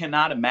 But I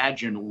cannot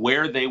imagine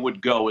where they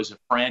would go as a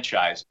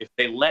franchise if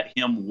they let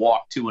him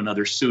walk to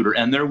another suitor.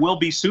 And there will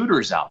be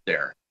suitors out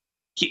there.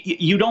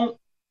 You don't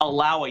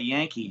allow a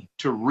Yankee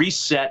to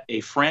reset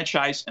a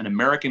franchise and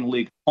American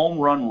League home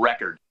run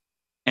record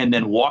and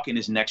then walk in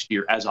his next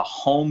year as a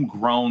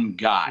homegrown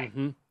guy.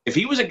 If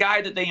he was a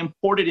guy that they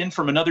imported in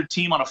from another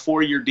team on a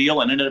 4-year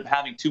deal and ended up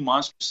having 2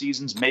 monster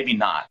seasons, maybe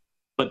not.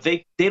 But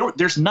they don't.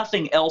 There's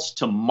nothing else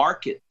to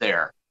market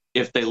there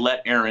if they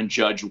let Aaron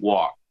Judge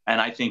walk.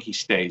 And I think he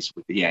stays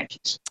with the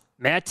Yankees.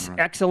 Matt,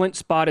 excellent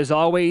spot as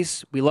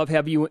always. We love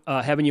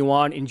having you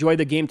on. Enjoy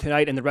the game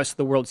tonight and the rest of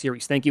the World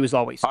Series. Thank you as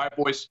always. All right,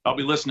 boys. I'll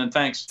be listening.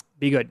 Thanks.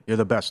 Be good. You're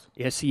the best.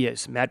 Yes, he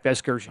is. Matt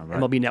Vasgersian,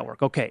 MLB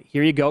Network. Okay,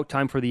 here you go.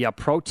 Time for the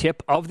pro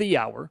tip of the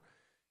hour.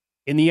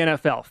 In the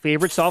NFL,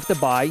 favorites off the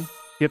bye,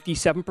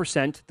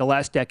 57% the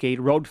last decade.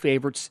 Road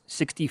favorites,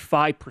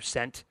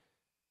 65%.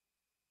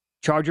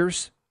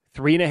 Chargers,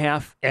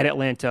 3.5 at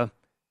Atlanta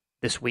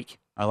this week.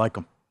 I like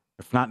them.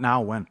 If not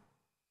now, when?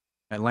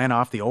 Atlanta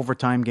off the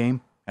overtime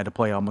game. Had to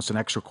play almost an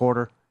extra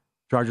quarter.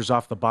 Chargers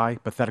off the bye.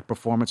 Pathetic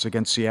performance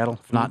against Seattle.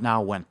 If not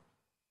now, when?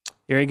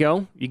 There you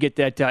go. You get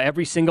that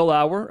every single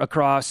hour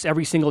across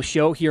every single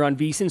show here on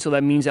VSiN. So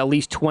that means at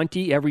least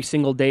 20 every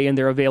single day. And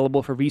they're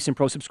available for VSiN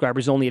Pro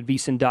subscribers only at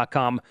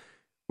VSiN.com,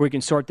 where you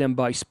can sort them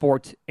by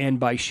sport and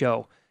by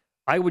show.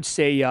 I would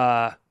say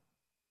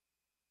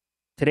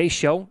today's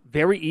show,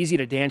 very easy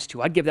to dance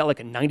to. I'd give that like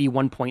a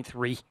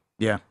 91.3.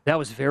 Yeah. That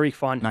was very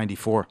fun.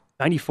 94.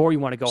 94, you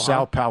want to go,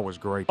 Sal Powell was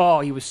great. Oh,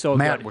 he was so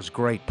Matt good. Matt was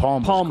great.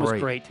 Palm was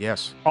great.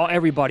 Yes.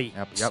 Everybody.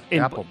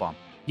 Applebaum.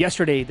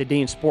 Yesterday, the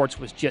day in sports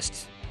was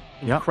just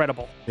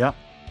incredible. Yep.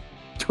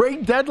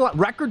 Trade deadline,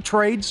 record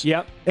trades.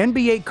 Yep.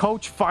 NBA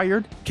coach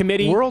fired.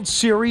 Committee. World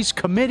Series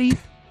committee.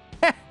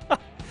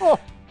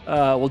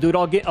 We'll do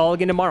it all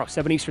again tomorrow,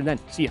 7 Eastern then.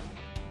 See ya.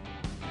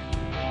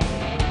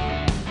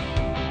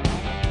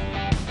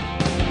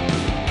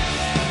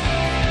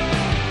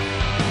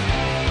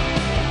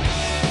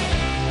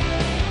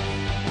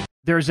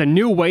 There's a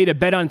new way to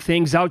bet on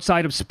things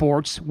outside of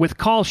sports with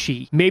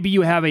Kalshi. Maybe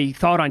you have a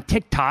thought on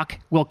TikTok.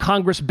 Will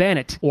Congress ban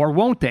it? Or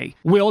won't they?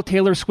 Will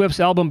Taylor Swift's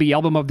album be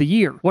Album of the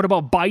Year? What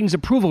about Biden's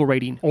approval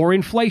rating? Or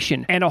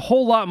inflation? And a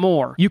whole lot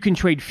more. You can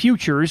trade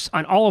futures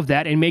on all of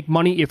that and make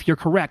money if you're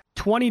correct.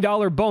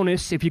 $20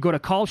 bonus if you go to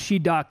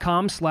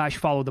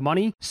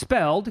kalshi.com/followthemoney,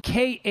 spelled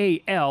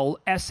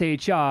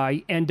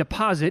KALSHI, and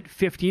deposit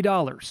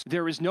 $50.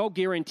 There is no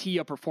guarantee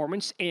of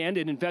performance, and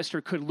an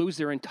investor could lose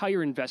their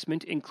entire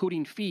investment,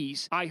 including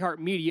fees.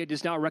 iHeartMedia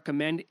does not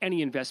recommend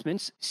any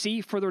investments.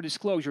 See further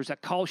disclosures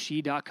at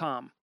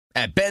kalshi.com.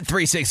 At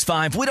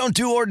Bet365, we don't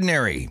do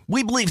ordinary.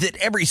 We believe that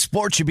every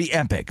sport should be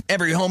epic.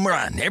 Every home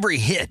run, every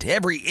hit,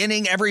 every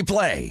inning, every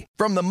play.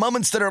 From the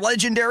moments that are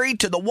legendary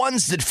to the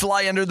ones that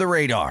fly under the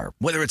radar.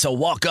 Whether it's a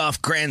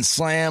walk-off grand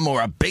slam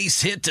or a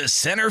base hit to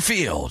center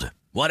field.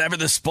 Whatever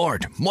the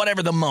sport,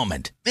 whatever the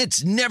moment.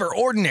 It's never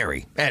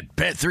ordinary at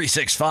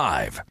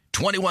Bet365.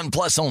 21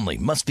 plus only.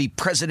 Must be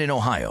present in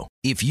Ohio.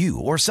 If you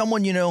or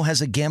someone you know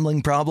has a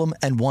gambling problem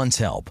and wants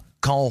help,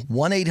 call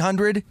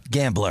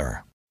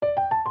 1-800-GAMBLER.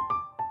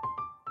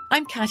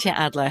 I'm Katya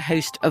Adler,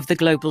 host of The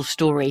Global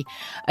Story.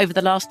 Over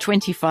the last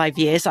 25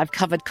 years, I've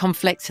covered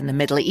conflicts in the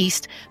Middle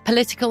East,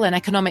 political and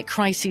economic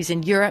crises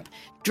in Europe,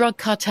 drug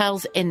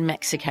cartels in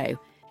Mexico.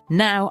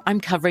 Now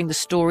I'm covering the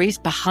stories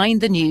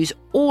behind the news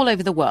all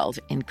over the world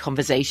in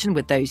conversation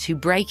with those who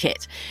break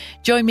it.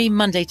 Join me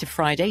Monday to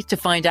Friday to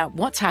find out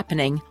what's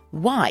happening,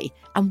 why,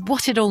 and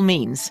what it all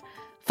means.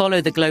 Follow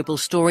The Global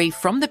Story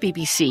from the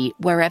BBC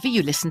wherever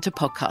you listen to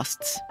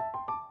podcasts.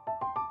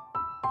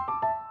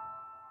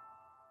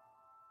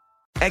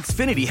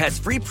 Xfinity has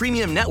free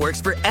premium networks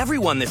for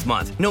everyone this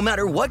month, no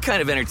matter what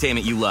kind of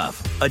entertainment you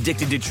love.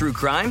 Addicted to true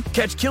crime?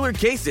 Catch killer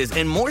cases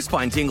and more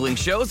spine-tingling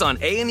shows on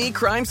A&E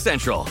Crime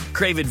Central.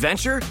 Crave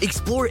adventure?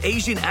 Explore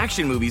Asian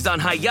action movies on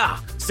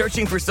Hi-YAH.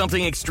 Searching for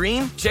something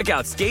extreme? Check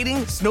out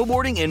skating,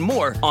 snowboarding, and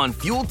more on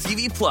Fuel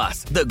TV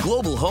Plus, the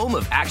global home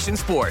of action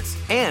sports.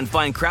 And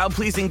find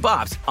crowd-pleasing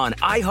bops on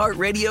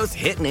iHeartRadio's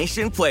Hit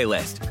Nation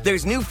playlist.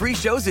 There's new free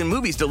shows and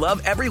movies to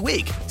love every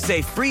week.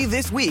 Say free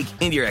this week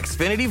in your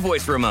Xfinity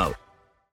voice remote.